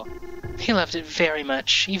shovel. He loved it very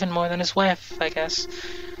much, even more than his wife, I guess.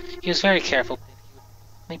 He was very careful,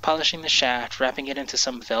 polishing the shaft, wrapping it into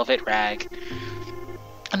some velvet rag.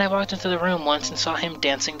 And I walked into the room once and saw him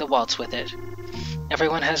dancing the waltz with it.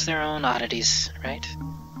 Everyone has their own oddities, right?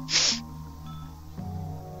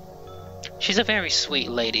 She's a very sweet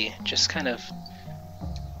lady, just kind of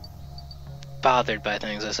bothered by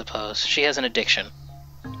things, I suppose. She has an addiction.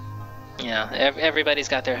 Yeah, everybody's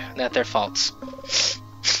got their faults.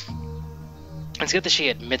 It's good that she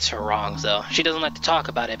admits her wrongs, though. She doesn't like to talk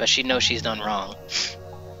about it, but she knows she's done wrong.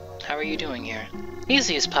 How are you doing here?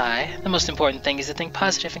 Easy as pie. The most important thing is to think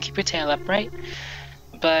positive and keep your tail up, right?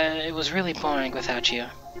 But it was really boring without you.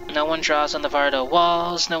 No one draws on the Vardo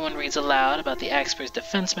walls, no one reads aloud about the Axper's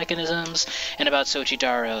defense mechanisms, and about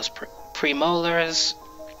Sochidaro's premolars.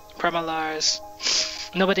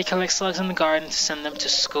 Nobody collects slugs in the garden to send them to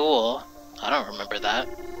school. I don't remember that.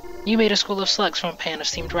 You made a school of slugs from a pan of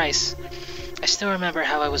steamed rice. I still remember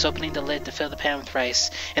how I was opening the lid to fill the pan with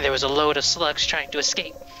rice, and there was a load of slugs trying to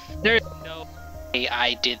escape. There's no way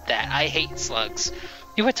I did that. I hate slugs.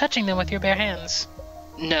 You were touching them with your bare hands.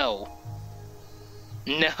 No.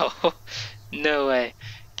 No. No way.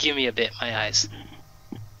 Give me a bit, my eyes.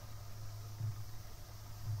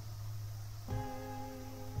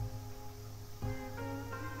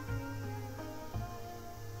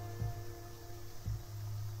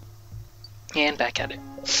 And back at it.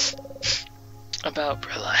 About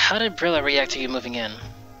Brilla. How did Brilla react to you moving in?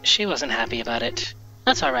 She wasn't happy about it.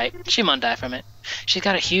 That's alright. She won't die from it. She's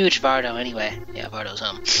got a huge Vardo anyway. Yeah, Vardo's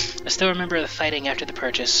home. I still remember the fighting after the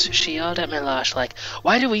purchase. She yelled at Milosh like,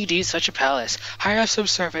 "Why do we need such a palace? Hire some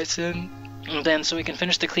servants and..." And then so we can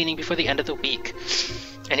finish the cleaning before the end of the week.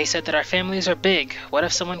 And he said that our families are big. What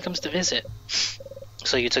if someone comes to visit?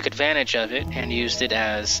 So you took advantage of it and used it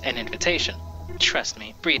as an invitation. Trust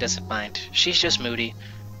me, Bree doesn't mind. She's just moody.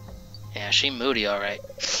 Yeah, she moody, alright.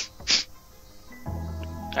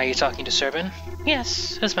 Are you talking to Serban?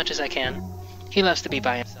 Yes, as much as I can. He loves to be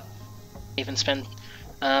by himself. Even spend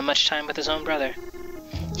much time with his own brother.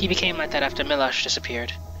 He became like that after Milosh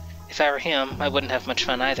disappeared. If I were him, I wouldn't have much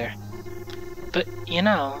fun either. But, you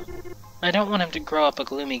know, I don't want him to grow up a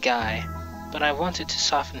gloomy guy, but I wanted to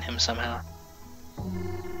soften him somehow.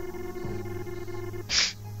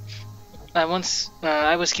 I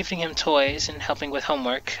was gifting him toys and helping with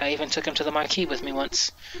homework. I even took him to the marquee with me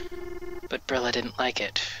once. But Brilla didn't like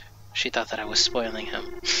it. She thought that I was spoiling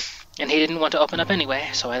him. And he didn't want to open up anyway,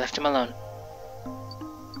 so I left him alone.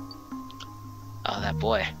 Oh, that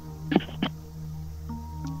boy.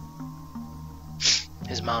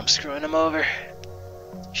 His mom's screwing him over.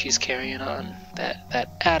 She's carrying on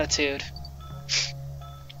that attitude.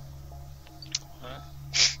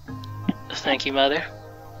 Thank you, Mother.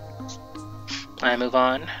 I move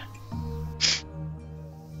on.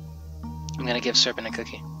 I'm gonna give Serpent a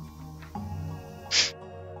cookie.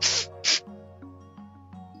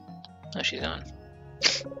 Oh, she's gone.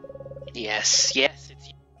 Yes, it's you.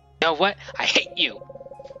 You know what? I hate you.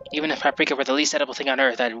 Even if paprika were the least edible thing on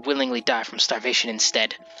earth, I'd willingly die from starvation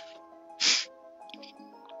instead.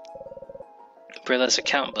 Brilla's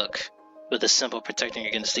account book, with a symbol protecting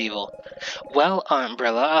against evil. Well, Aunt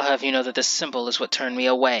Brilla, I'll have you know that this symbol is what turned me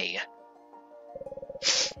away.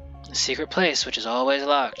 A secret place which is always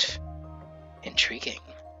locked. Intriguing.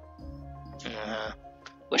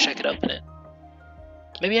 Wish I could open it.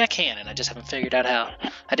 Maybe I can, and I just haven't figured out how.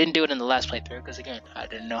 I didn't do it in the last playthrough, because again, I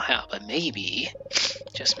didn't know how, but maybe,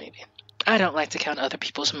 just maybe. I don't like to count other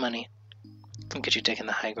people's money. Look at you taking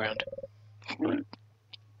the high ground.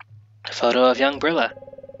 A photo of young Brilla.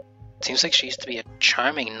 Seems like she used to be a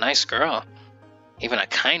charming, nice girl. Even a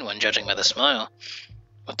kind one, judging by the smile.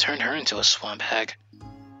 What turned her into a swamp hag?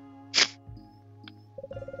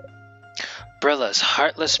 Brilla's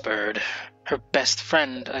heartless bird. Her best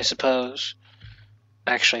friend, I suppose.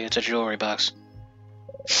 Actually, it's a jewelry box.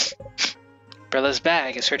 Brilla's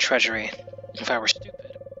bag is her treasury. If I were stupid,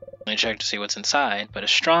 I'd check to see what's inside, but a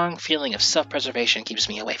strong feeling of self-preservation keeps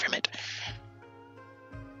me away from it.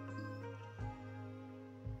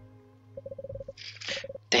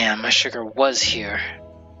 Damn, my sugar was here.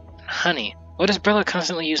 Honey, why does Brilla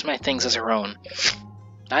constantly use my things as her own?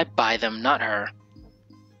 I buy them, not her.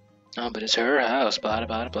 Oh, but it's her house, blah,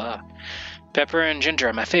 blah, blah. Pepper and ginger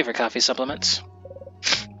are my favorite coffee supplements.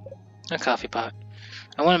 A coffee pot.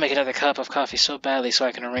 I want to make another cup of coffee so badly so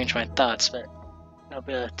I can arrange my thoughts, but that'll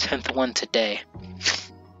be the 10th one today.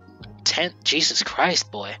 10th? Jesus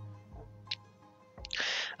Christ, boy.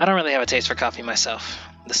 I don't really have a taste for coffee myself.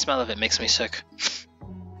 The smell of it makes me sick.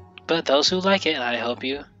 But those who like it, I hope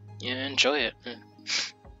you enjoy it.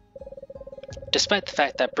 Despite the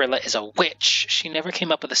fact that Brilla is a witch, she never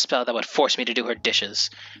came up with a spell that would force me to do her dishes.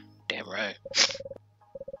 Damn right.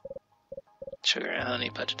 Sugar and honey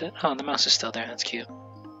budgeted. Oh, the mouse is still there. That's cute.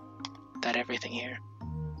 That everything here.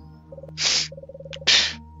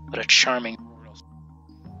 What a charming world.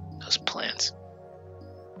 Those plants.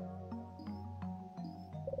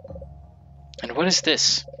 And what is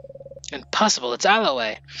this? Impossible, it's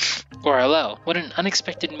Aloe! Or Aloe. What an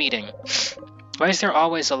unexpected meeting. Why is there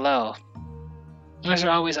always Aloe? Why is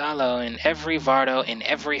there always Aloe in every Vardo, in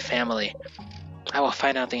every family? I will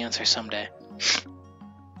find out the answer someday.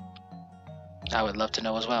 I would love to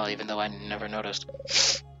know as well, even though I never noticed.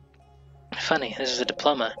 Funny, this is a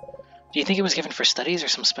diploma. Do you think it was given for studies or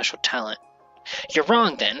some special talent? You're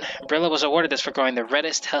wrong, then. Brilla was awarded this for growing the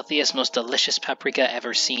reddest, healthiest, most delicious paprika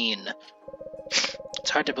ever seen. It's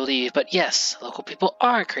hard to believe, but yes, local people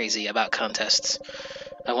are crazy about contests.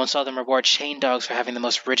 I once saw them reward chain dogs for having the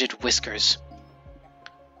most rigid whiskers.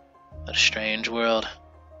 What a strange world.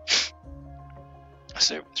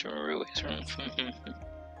 Servants room, Rui's room.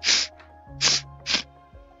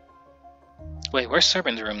 Wait, where's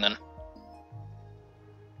Serpent's room then?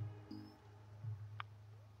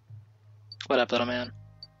 What up, little man?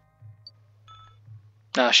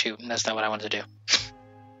 Oh shoot, that's not what I wanted to do.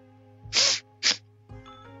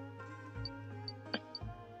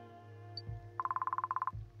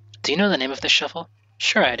 Do you know the name of this shuffle?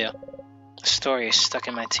 Sure I do. The story is stuck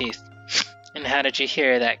in my teeth. And how did you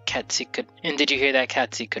hear that Catsie could... And did you hear that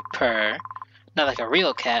Catsie could purr? Not like a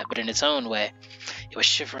real cat, but in its own way. It was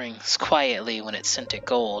shivering quietly when it scented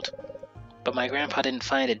gold. But my grandpa didn't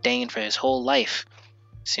find a Dane for his whole life.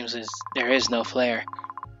 Seems as there is no flare.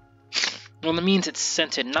 Well, it means it's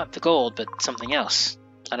scented not the gold, but something else.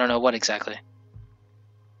 I don't know what exactly.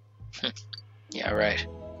 Yeah, right.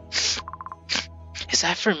 Is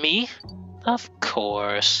that for me? Of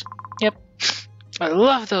course. Yep. I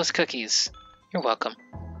love those cookies. You're welcome.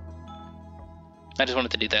 I just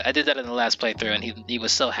wanted to do that. I did that in the last playthrough, and he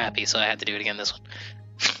was so happy, so I had to do it again this one.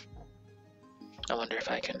 I wonder if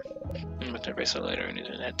I can... I'm going to erase it later.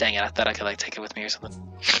 Dang it, I thought I could like take it with me or something.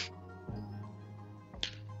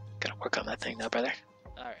 Gotta work on that thing now, brother.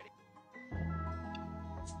 Alrighty.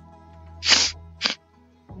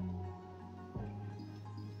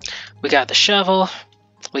 We got the shovel.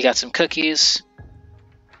 We got some cookies.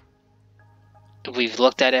 We've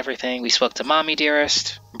looked at everything. We spoke to Mommy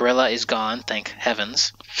Dearest. Brilla is gone, thank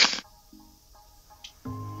heavens.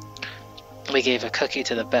 We gave a cookie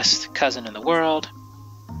to the best cousin in the world.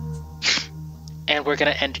 And we're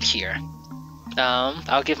gonna end it here.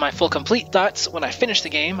 I'll give my full complete thoughts when I finish the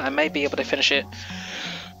game. I might be able to finish it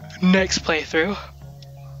next playthrough.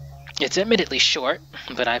 It's admittedly short,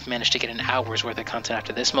 but I've managed to get an hour's worth of content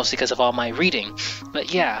after this, mostly because of all my reading.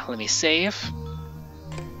 But yeah, let me save.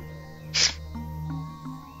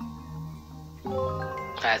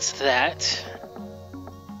 That's that.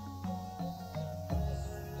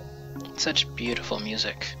 Such beautiful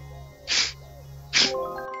music.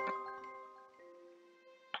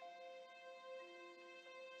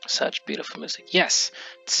 Such beautiful music. Yes.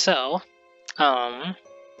 So,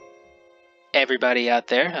 everybody out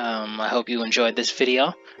there, I hope you enjoyed this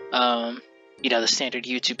video. You know, the standard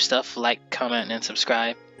YouTube stuff, like, comment, and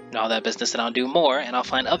subscribe, and all that business, and I'll do more, and I'll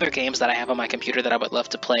find other games that I have on my computer that I would love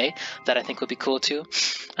to play, that I think would be cool to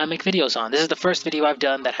make videos on. This is the first video I've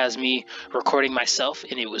done that has me recording myself,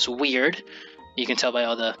 and it was weird. You can tell by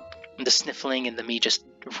all the sniffling and me just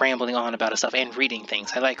rambling on about stuff and reading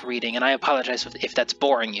things. I like reading, and I apologize if that's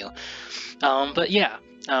boring you. But yeah,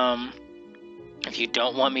 if you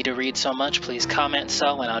don't want me to read so much, please comment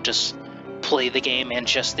so, and I'll just play the game and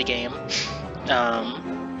just the game.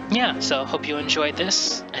 Yeah, so hope you enjoyed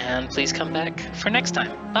this, and please come back for next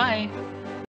time. Bye!